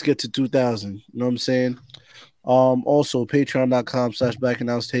 let's get to 2,000. You know what I'm saying? Also, patreon.com/Black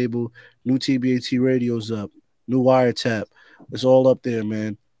Announce Table. New TBAT radio's up. New wiretap. It's all up there,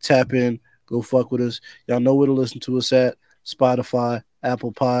 man. Tap in. Go fuck with us. Y'all know where to listen to us at. Spotify,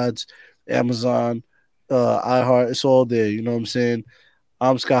 Apple Pods, Amazon, iHeart. It's all there. You know what I'm saying?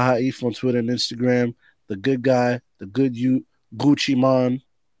 I'm Sky High Eve on Twitter and Instagram. The good guy, the good you, Gucci Man.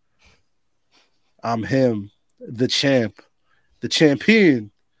 I'm him, the champ, the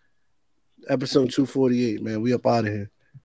champion. Episode 248, man. We up out of here.